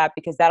evaluate that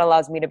because that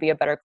allows me to be a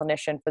better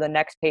clinician for the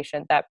next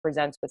patient that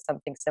presents with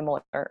something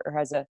similar or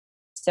has a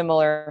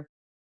similar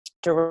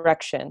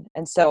direction.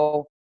 And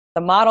so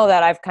the model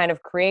that I've kind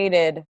of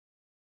created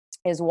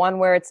is one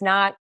where it's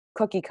not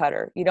cookie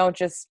cutter. You don't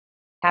just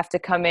have to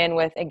come in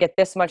with and get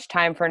this much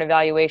time for an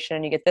evaluation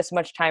and you get this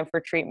much time for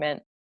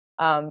treatment.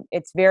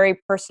 It's very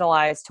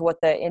personalized to what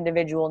the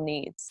individual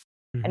needs.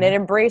 And Hmm. it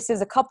embraces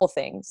a couple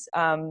things.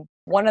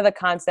 One of the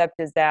concepts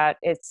is that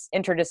it's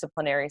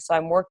interdisciplinary. So Hmm.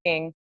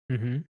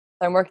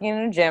 I'm working in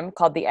a gym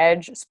called the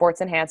Edge Sports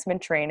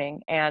Enhancement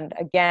Training. And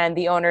again,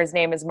 the owner's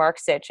name is Mark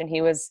Sitch, and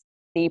he was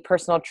the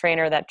personal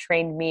trainer that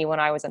trained me when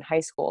I was in high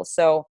school.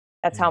 So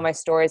that's how Yeah. my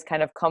stories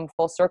kind of come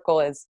full circle,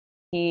 is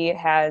he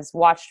has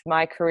watched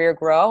my career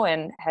grow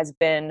and has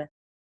been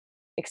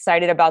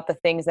excited about the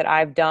things that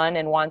I've done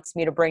and wants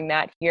me to bring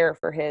that here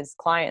for his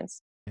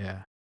clients.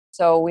 Yeah.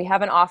 So we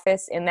have an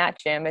office in that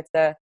gym. It's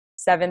a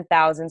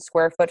 7,000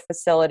 square foot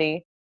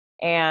facility.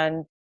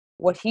 And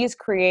what he's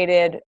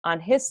created on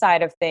his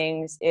side of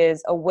things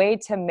is a way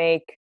to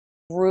make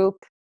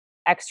group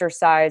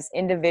exercise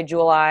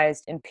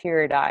individualized and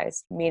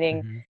periodized,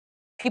 meaning Hmm.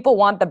 people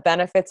want the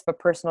benefits of a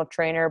personal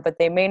trainer, but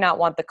they may not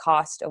want the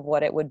cost of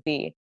what it would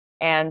be.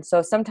 And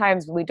so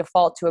sometimes we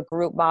default to a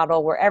group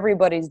model where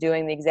everybody's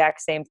doing the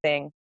exact same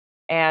thing.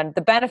 And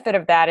the benefit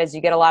of that is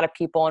you get a lot of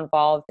people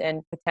involved,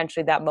 and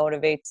potentially that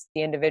motivates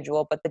the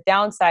individual. But the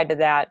downside to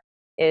that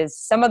is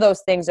some of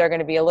those things are going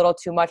to be a little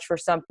too much for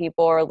some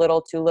people or a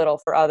little too little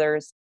for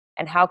others.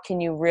 And how can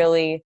you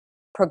really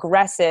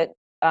progress it,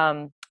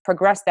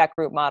 progress that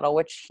group model,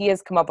 which he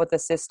has come up with a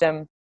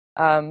system,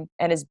 and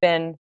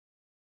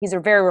he's a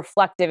very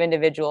reflective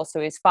individual. So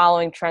he's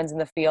following trends in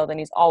the field and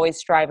he's always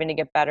striving to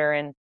get better.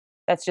 And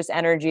that's just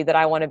energy that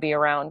I want to be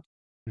around.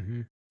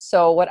 Mm-hmm.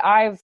 So what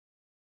I've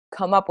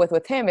come up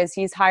with him is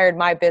he's hired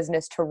my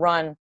business to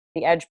run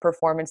the Edge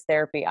Performance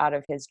Therapy out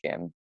of his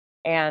gym.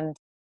 And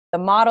the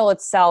model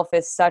itself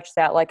is such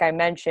that, like I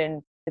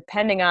mentioned,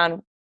 depending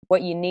on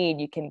what you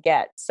need, you can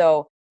get.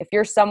 So if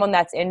you're someone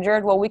that's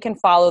injured, well, we can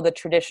follow the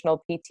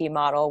traditional PT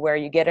model where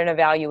you get an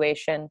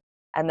evaluation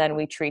and then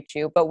we treat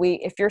you. But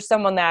if you're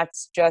someone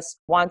that's just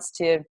wants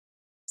to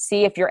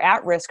see if you're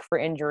at risk for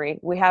injury,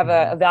 we have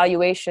a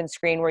evaluation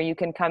screen where you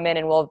can come in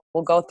and we'll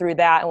go through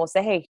that and we'll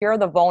say, hey, here are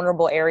the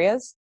vulnerable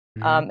areas.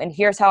 And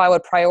here's how I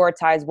would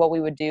prioritize what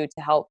we would do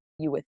to help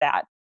you with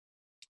that.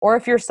 Or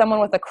if you're someone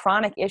with a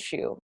chronic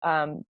issue,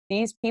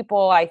 these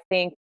people, I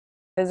think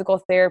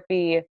physical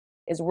therapy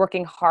is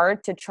working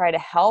hard to try to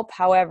help.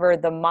 However,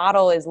 the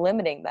model is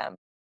limiting them.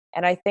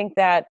 And I think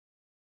that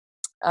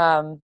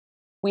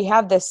we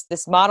have this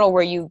model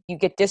where you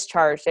get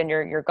discharged and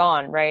you're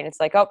gone, right?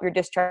 It's like, oh, you're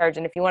discharged.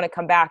 And if you want to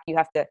come back, you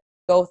have to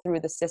go through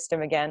the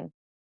system again.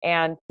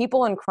 And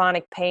people in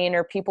chronic pain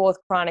or people with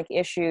chronic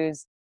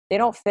issues, they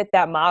don't fit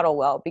that model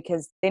well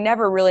because they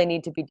never really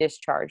need to be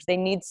discharged. They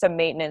need some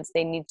maintenance.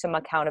 They need some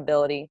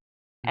accountability.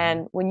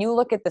 And when you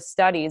look at the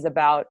studies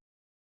about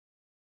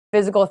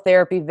physical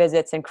therapy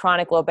visits and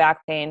chronic low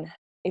back pain,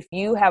 if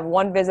you have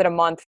one visit a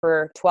month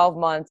for 12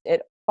 months,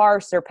 it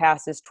far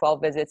surpasses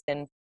 12 visits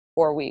in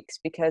 4 weeks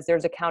because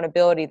there's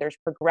accountability, there's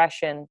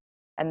progression,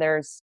 and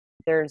there's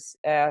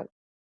a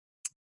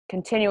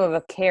continuum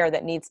of care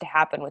that needs to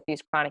happen with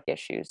these chronic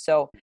issues.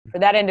 So for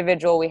that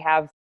individual, we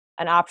have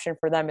an option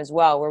for them as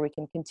well, where we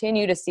can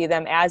continue to see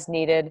them as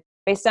needed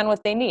based on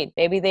what they need.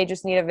 Maybe they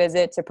just need a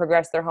visit to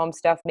progress their home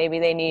stuff. Maybe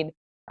they need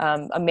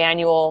a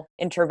manual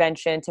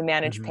intervention to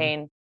manage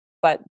pain.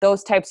 But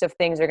those types of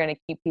things are going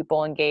to keep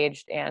people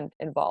engaged and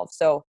involved.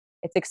 So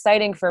it's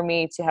exciting for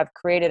me to have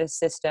created a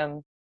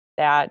system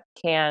that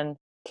can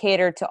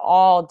cater to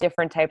all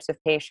different types of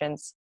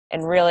patients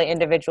and really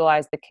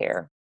individualize the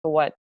care to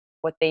what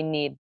they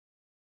need.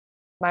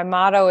 My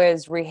motto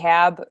is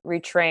rehab,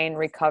 retrain,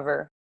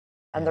 recover.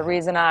 And the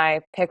reason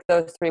I picked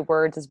those 3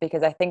 words is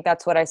because I think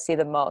that's what I see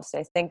the most.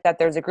 I think that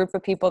there's a group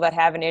of people that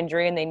have an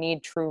injury and they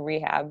need true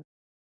rehab.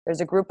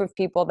 There's a group of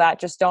people that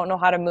just don't know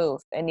how to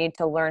move and need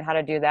to learn how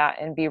to do that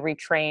and be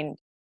retrained.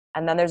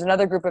 And then there's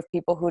another group of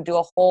people who do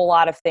a whole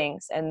lot of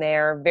things and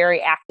they're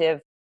very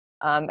active,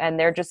 and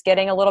they're just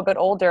getting a little bit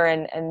older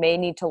and may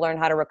need to learn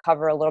how to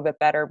recover a little bit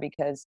better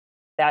because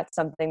that's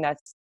something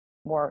that's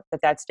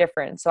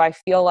different. So I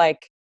feel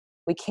like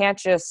we can't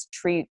just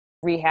treat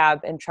rehab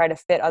and try to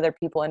fit other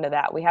people into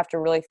that. We have to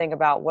really think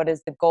about what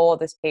is the goal of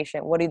this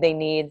patient? What do they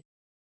need?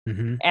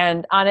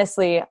 And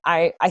honestly,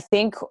 I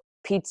think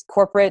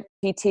corporate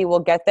PT will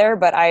get there,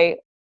 but I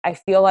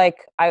feel like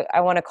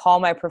I want to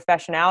call my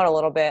profession out a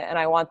little bit and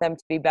I want them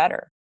to be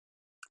better.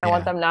 I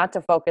want them not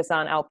to focus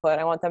on output.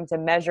 I want them to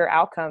measure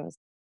outcomes.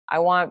 I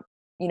want,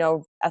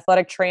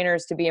 athletic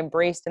trainers to be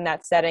embraced in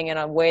that setting in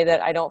a way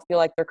that I don't feel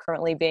like they're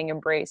currently being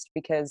embraced,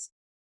 because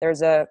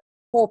there's a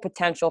whole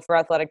potential for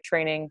athletic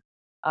training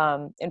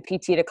and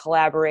PT to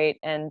collaborate.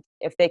 And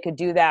if they could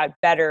do that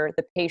better,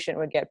 the patient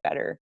would get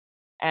better.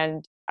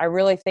 And I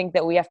really think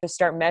that we have to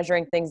start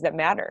measuring things that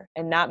matter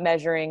and not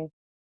measuring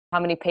how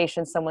many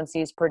patients someone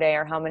sees per day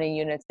or how many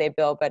units they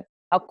bill, but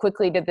how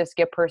quickly did this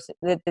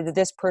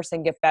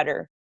person get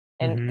better,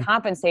 and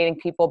compensating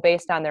people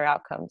based on their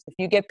outcomes. If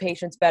you get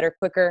patients better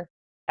quicker,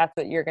 that's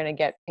what you're going to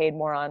get paid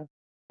more on,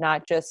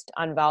 not just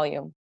on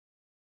volume.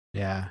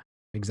 Yeah,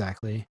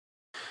 exactly.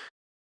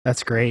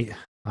 That's great.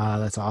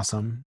 That's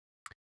awesome.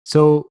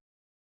 So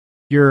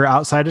you're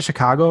outside of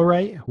Chicago,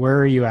 right? Where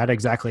are you at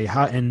exactly?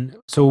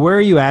 Where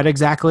are you at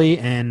exactly?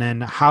 And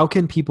then how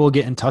can people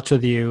get in touch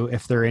with you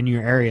if they're in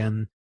your area,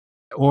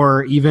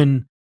 or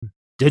even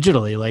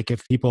digitally? Like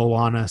if people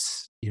want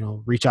us,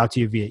 reach out to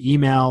you via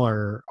email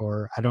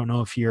or I don't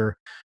know if you're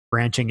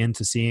branching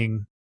into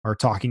seeing or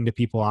talking to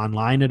people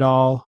online at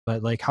all,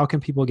 but like, how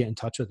can people get in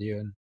touch with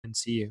you and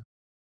see you?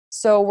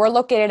 So we're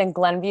located in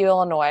Glenview,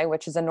 Illinois,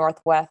 which is a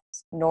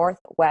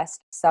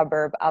northwest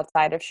suburb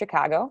outside of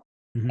Chicago.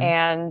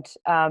 And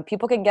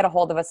people can get a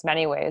hold of us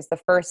many ways. The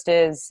first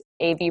is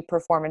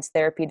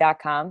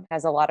avperformancetherapy.com,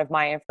 has a lot of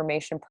my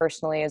information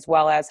personally, as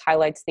well as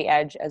highlights the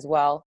Edge as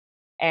well.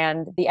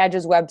 And the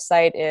Edge's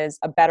website is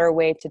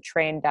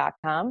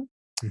abetterwaytotrain.com.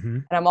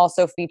 And I'm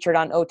also featured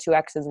on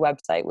O2X's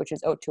website, which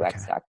is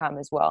o2x.com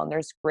as well. And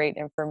there's great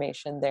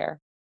information there.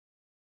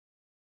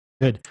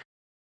 Good.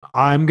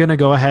 I'm going to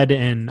go ahead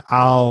and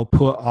I'll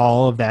put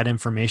all of that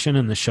information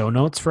in the show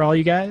notes for all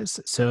you guys.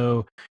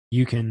 So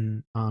you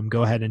can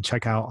go ahead and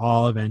check out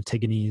all of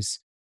Antigone's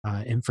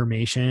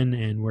information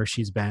and where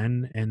she's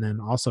been, and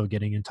then also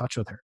getting in touch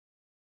with her.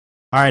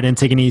 All right,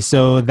 Antigone.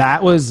 So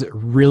that was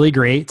really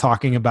great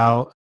talking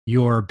about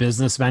your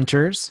business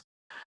ventures.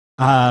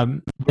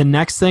 The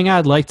next thing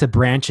I'd like to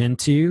branch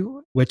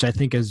into, which I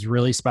think is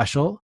really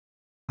special,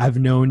 I've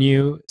known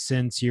you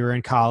since you were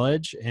in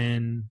college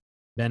and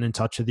been in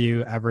touch with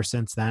you ever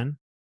since then.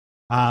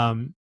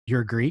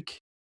 You're Greek.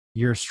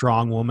 You're a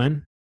strong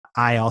woman.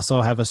 I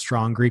also have a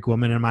strong Greek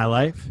woman in my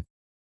life.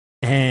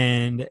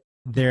 And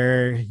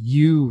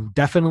you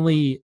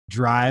definitely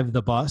drive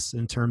the bus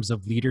in terms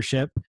of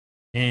leadership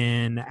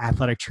and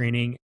athletic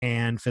training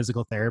and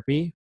physical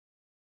therapy.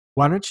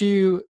 Why don't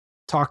you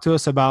talk to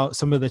us about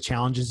some of the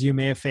challenges you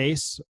may have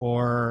faced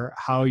or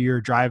how you're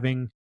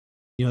driving,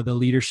 the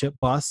leadership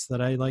bus that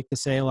I like to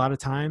say a lot of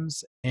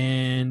times,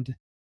 and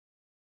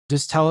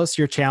just tell us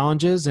your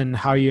challenges and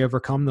how you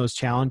overcome those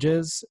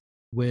challenges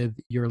with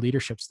your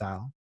leadership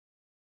style.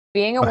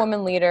 Being a Go ahead.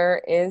 woman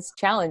leader is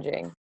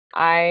challenging.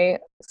 I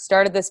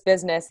started this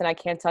business, and I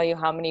can't tell you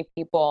how many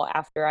people,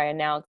 after I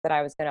announced that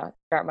I was going to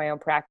start my own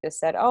practice,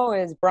 said, "Oh,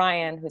 is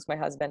Brian, who's my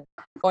husband,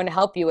 going to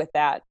help you with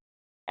that?"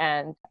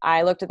 And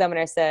I looked at them and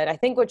I said, "I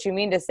think what you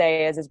mean to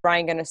say is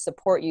Brian going to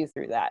support you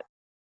through that?"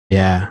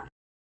 Yeah.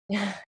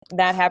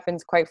 That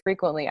happens quite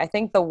frequently. I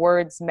think the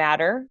words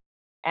matter.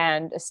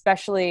 And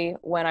especially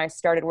when I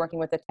started working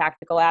with the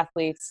tactical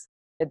athletes,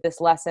 did this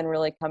lesson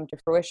really come to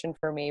fruition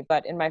for me.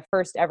 But in my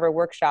first ever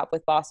workshop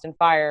with Boston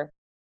Fire,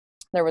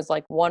 there was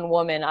like one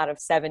woman out of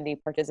 70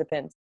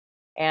 participants.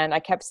 And I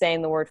kept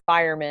saying the word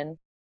fireman.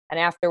 And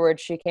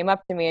afterwards, she came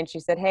up to me and she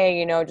said,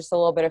 "Hey, just a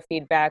little bit of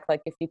feedback.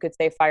 Like if you could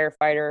say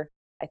firefighter,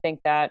 I think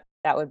that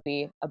would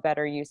be a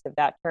better use of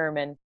that term."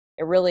 And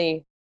it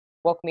really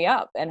woke me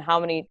up, and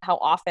how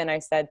often I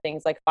said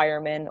things like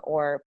fireman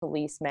or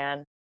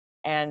policeman.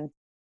 And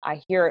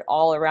I hear it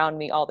all around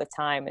me all the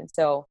time. And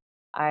so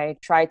I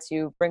try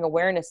to bring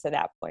awareness to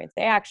that point.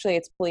 Say, actually,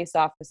 it's police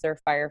officer,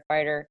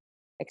 firefighter,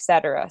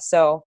 etc.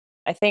 So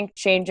I think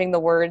changing the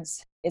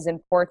words is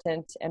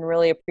important, and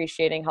really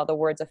appreciating how the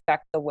words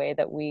affect the way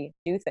that we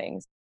do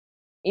things.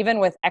 Even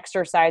with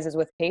exercises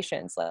with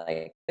patients,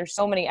 like there's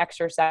so many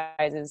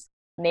exercises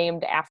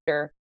named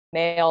after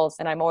males,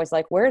 and I'm always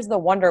like, where's the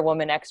Wonder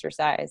Woman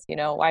exercise?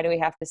 Why do we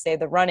have to say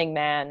the Running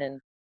Man?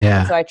 And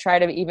Yeah. so I try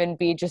to even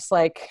be just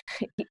like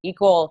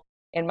equal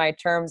in my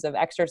terms of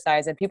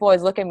exercise. And people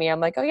always look at me,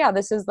 I'm like, "Oh yeah,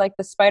 this is like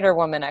the Spider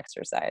Woman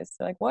exercise."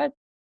 They're like, "What?"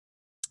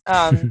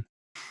 um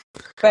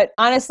but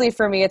honestly,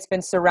 for me, it's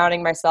been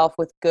surrounding myself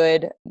with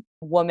good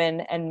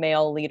woman and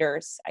male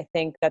leaders. I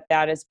think that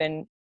has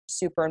been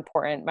super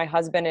important. My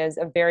husband is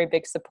a very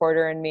big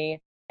supporter in me,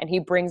 and he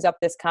brings up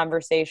this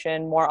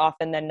conversation more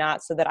often than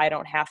not so that I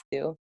don't have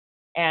to.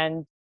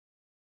 And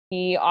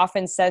he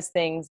often says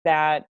things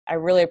that I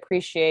really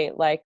appreciate,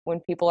 like when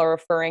people are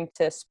referring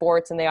to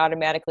sports and they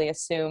automatically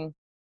assume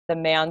the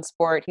man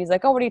sport. He's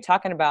like, "Oh, what are you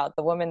talking about?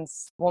 The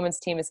women's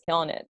team is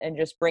killing it," and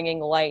just bringing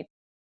light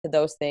to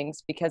those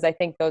things, because I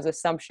think those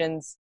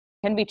assumptions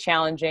can be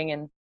challenging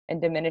and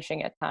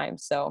diminishing at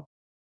times. So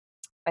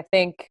I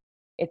think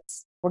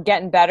we're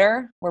getting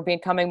better. We're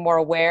becoming more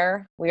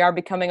aware. We are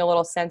becoming a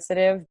little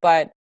sensitive,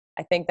 but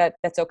I think that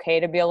that's okay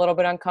to be a little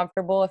bit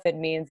uncomfortable if it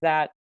means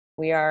that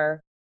we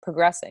are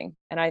progressing.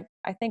 And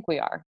I think we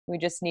are. We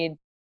just need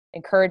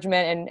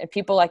encouragement, and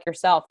people like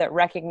yourself that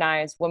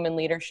recognize women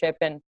leadership,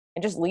 and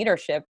just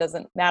leadership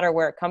doesn't matter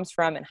where it comes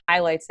from, and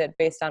highlights it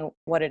based on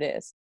what it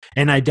is.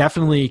 And I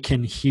definitely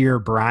can hear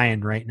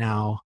Brian right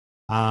now.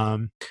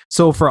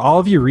 So for all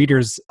of you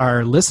readers,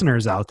 our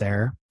listeners out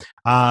there,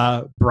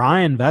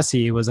 Brian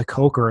Vesci was a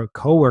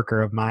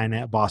co-worker of mine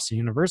at Boston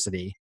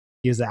University.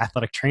 He was an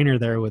athletic trainer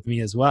there with me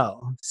as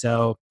well.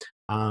 So,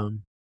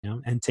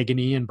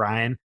 Antigone and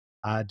Brian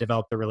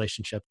developed a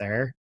relationship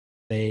there.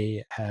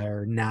 They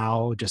are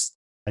now just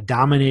a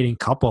dominating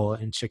couple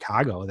in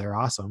Chicago. They're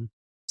awesome.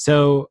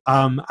 So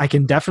I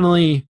can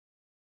definitely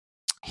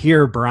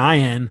hear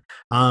Brian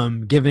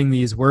giving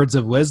these words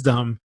of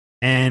wisdom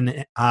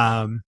and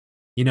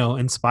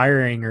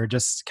inspiring, or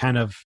just kind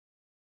of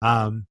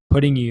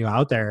putting you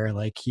out there.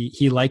 Like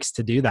he likes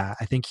to do that.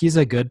 I think he's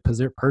a good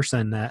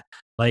person that,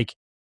 like,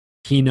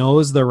 he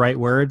knows the right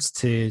words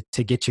to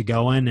get you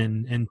going,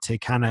 and to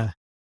kind of,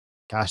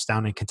 gosh,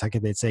 down in Kentucky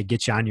they'd say,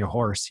 get you on your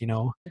horse. He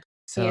is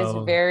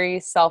So very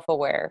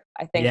self-aware.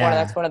 I think yeah.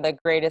 that's one of the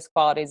greatest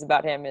qualities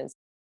about him. Is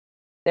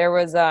there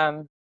was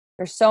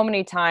there's so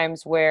many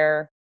times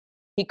where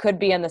he could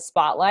be in the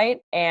spotlight,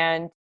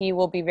 and he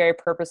will be very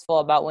purposeful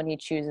about when he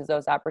chooses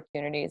those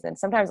opportunities. And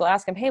sometimes I'll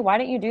ask him, "Hey, why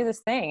didn't you do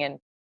this thing?" And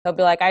he'll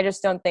be like, "I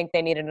just don't think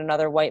they needed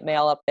another white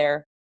male up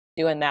there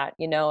doing that,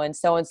 and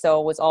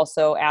so was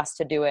also asked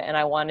to do it, and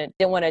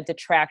didn't want to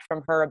detract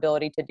from her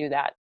ability to do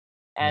that."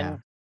 Yeah. And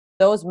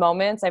those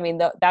moments, I mean,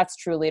 that's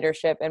true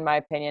leadership, in my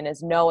opinion,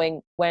 is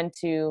knowing when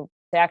to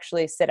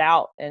actually sit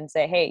out and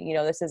say, "Hey,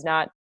 this is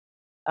not,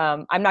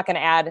 I'm not going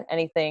to add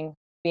anything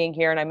being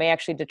here, and I may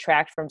actually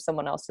detract from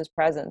someone else's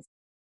presence."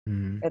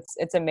 Mhm.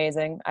 It's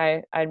amazing.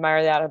 I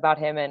admire that about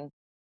him, and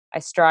I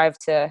strive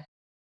to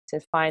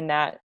find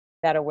that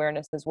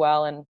awareness as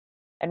well, and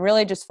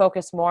really just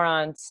focus more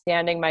on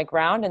standing my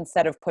ground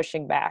instead of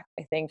pushing back.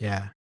 I think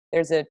Yeah.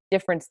 there's a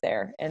difference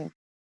there, and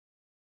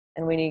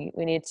we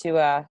need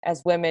to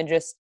as women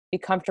just be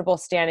comfortable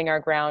standing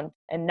our ground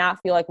and not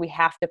feel like we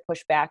have to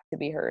push back to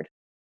be heard.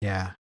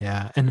 Yeah.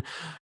 Yeah. And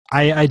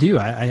I do.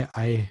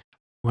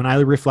 When I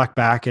reflect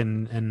back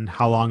and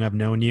how long I've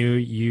known you,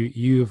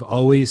 you've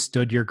always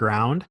stood your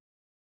ground,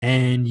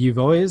 and you've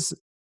always,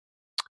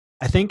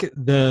 I think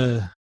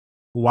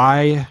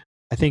why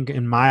I think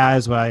in my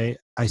eyes, why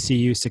I see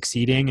you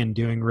succeeding and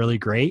doing really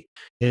great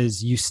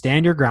is you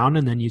stand your ground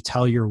and then you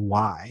tell your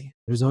why.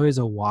 There's always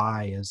a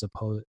why as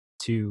opposed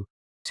to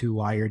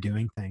why you're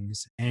doing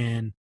things.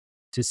 And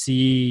to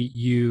see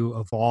you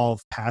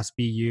evolve past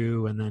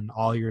BU and then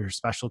all your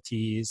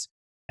specialties,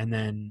 and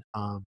then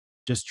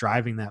just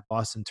driving that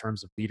bus in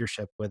terms of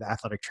leadership with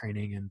athletic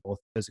training and both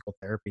physical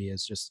therapy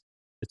is just,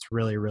 it's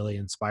really, really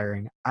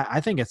inspiring.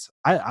 I think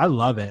I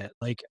love it.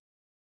 Like,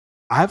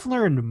 I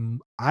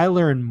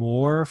learned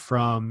more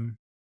from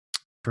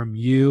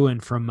you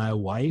and from my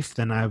wife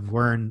than I've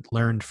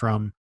learned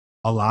from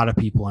a lot of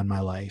people in my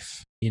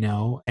life,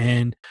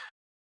 and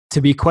to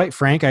be quite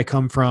frank, I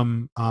come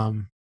from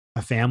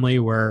a family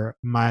where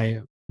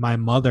my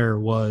mother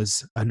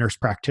was a nurse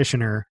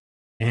practitioner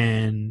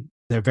in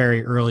the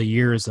very early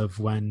years of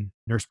when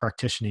nurse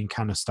practicing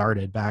kind of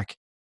started back,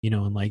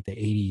 in like the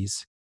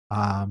 80s.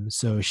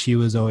 So she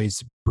was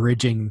always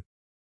bridging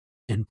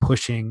and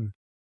pushing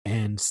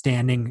and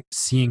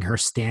seeing her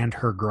stand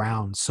her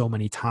ground so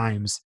many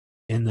times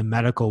in the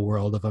medical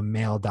world of a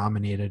male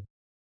dominated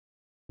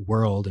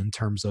world in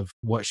terms of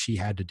what she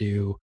had to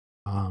do.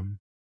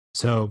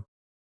 So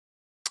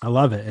I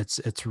love it.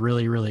 It's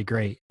really, really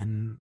great.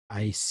 And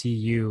I see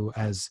you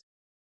as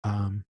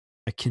a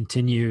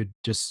continued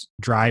just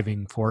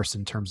driving force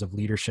in terms of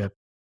leadership,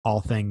 all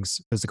things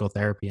physical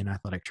therapy and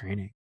athletic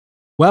training.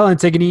 Well,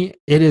 Antigone,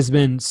 it has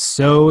been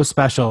so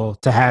special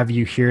to have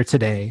you here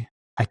today.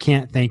 I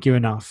can't thank you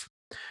enough.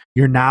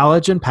 Your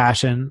knowledge and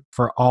passion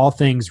for all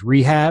things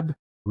rehab,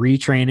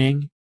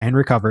 retraining, and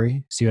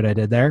recovery, see what I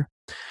did there?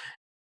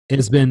 It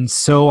has been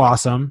so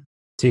awesome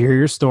to hear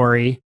your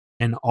story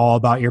and all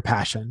about your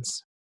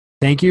passions.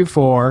 Thank you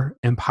for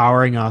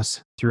empowering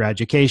us through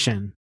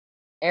education.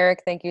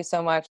 Eric, thank you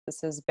so much. This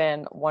has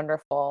been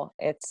wonderful.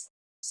 It's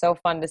so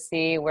fun to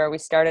see where we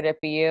started at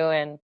BU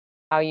and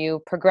how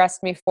you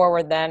progressed me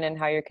forward then, and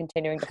how you're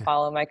continuing to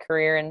follow my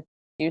career and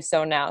do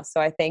so now. So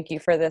I thank you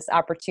for this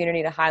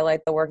opportunity to highlight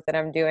the work that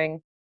I'm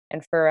doing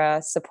and for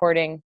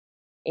supporting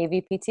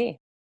AVPT.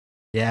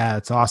 Yeah,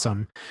 it's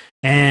awesome.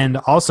 And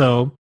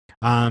also,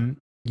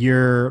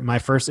 you're my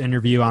first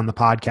interview on the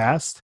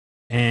podcast,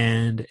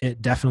 and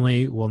it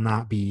definitely will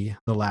not be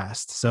the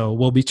last. So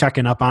we'll be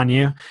checking up on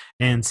you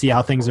and see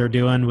how things are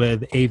doing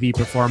with AV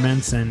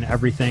performance and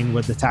everything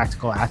with the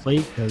tactical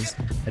athlete, because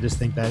I just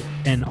think that,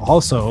 and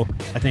also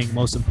I think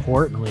most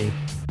importantly,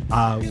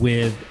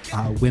 with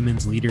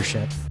women's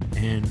leadership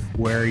and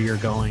where you're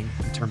going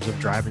in terms of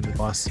driving the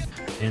bus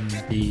in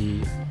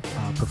the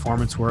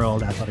performance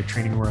world, athletic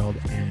training world,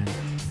 and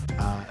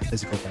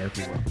physical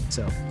therapy world.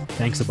 So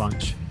thanks a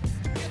bunch.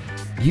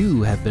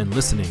 You have been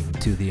listening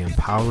to the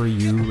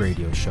EmpowerU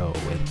radio show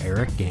with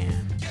Eric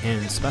Gann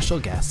and special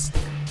guest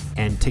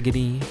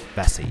Antigone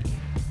Vesci.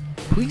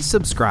 Please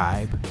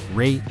subscribe,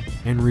 rate,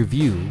 and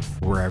review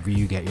wherever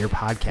you get your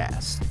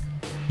podcast.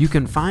 You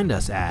can find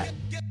us at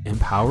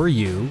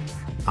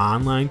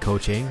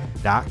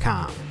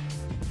EmpowerUOnlineCoaching.com,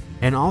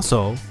 and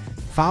also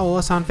follow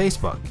us on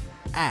Facebook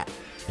at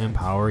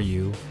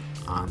EmpowerU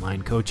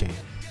Online Coaching.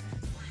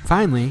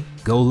 Finally,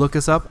 go look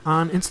us up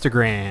on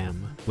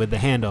Instagram with the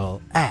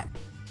handle at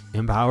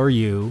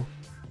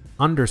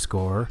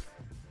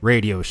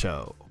EmpowerU_radio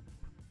show.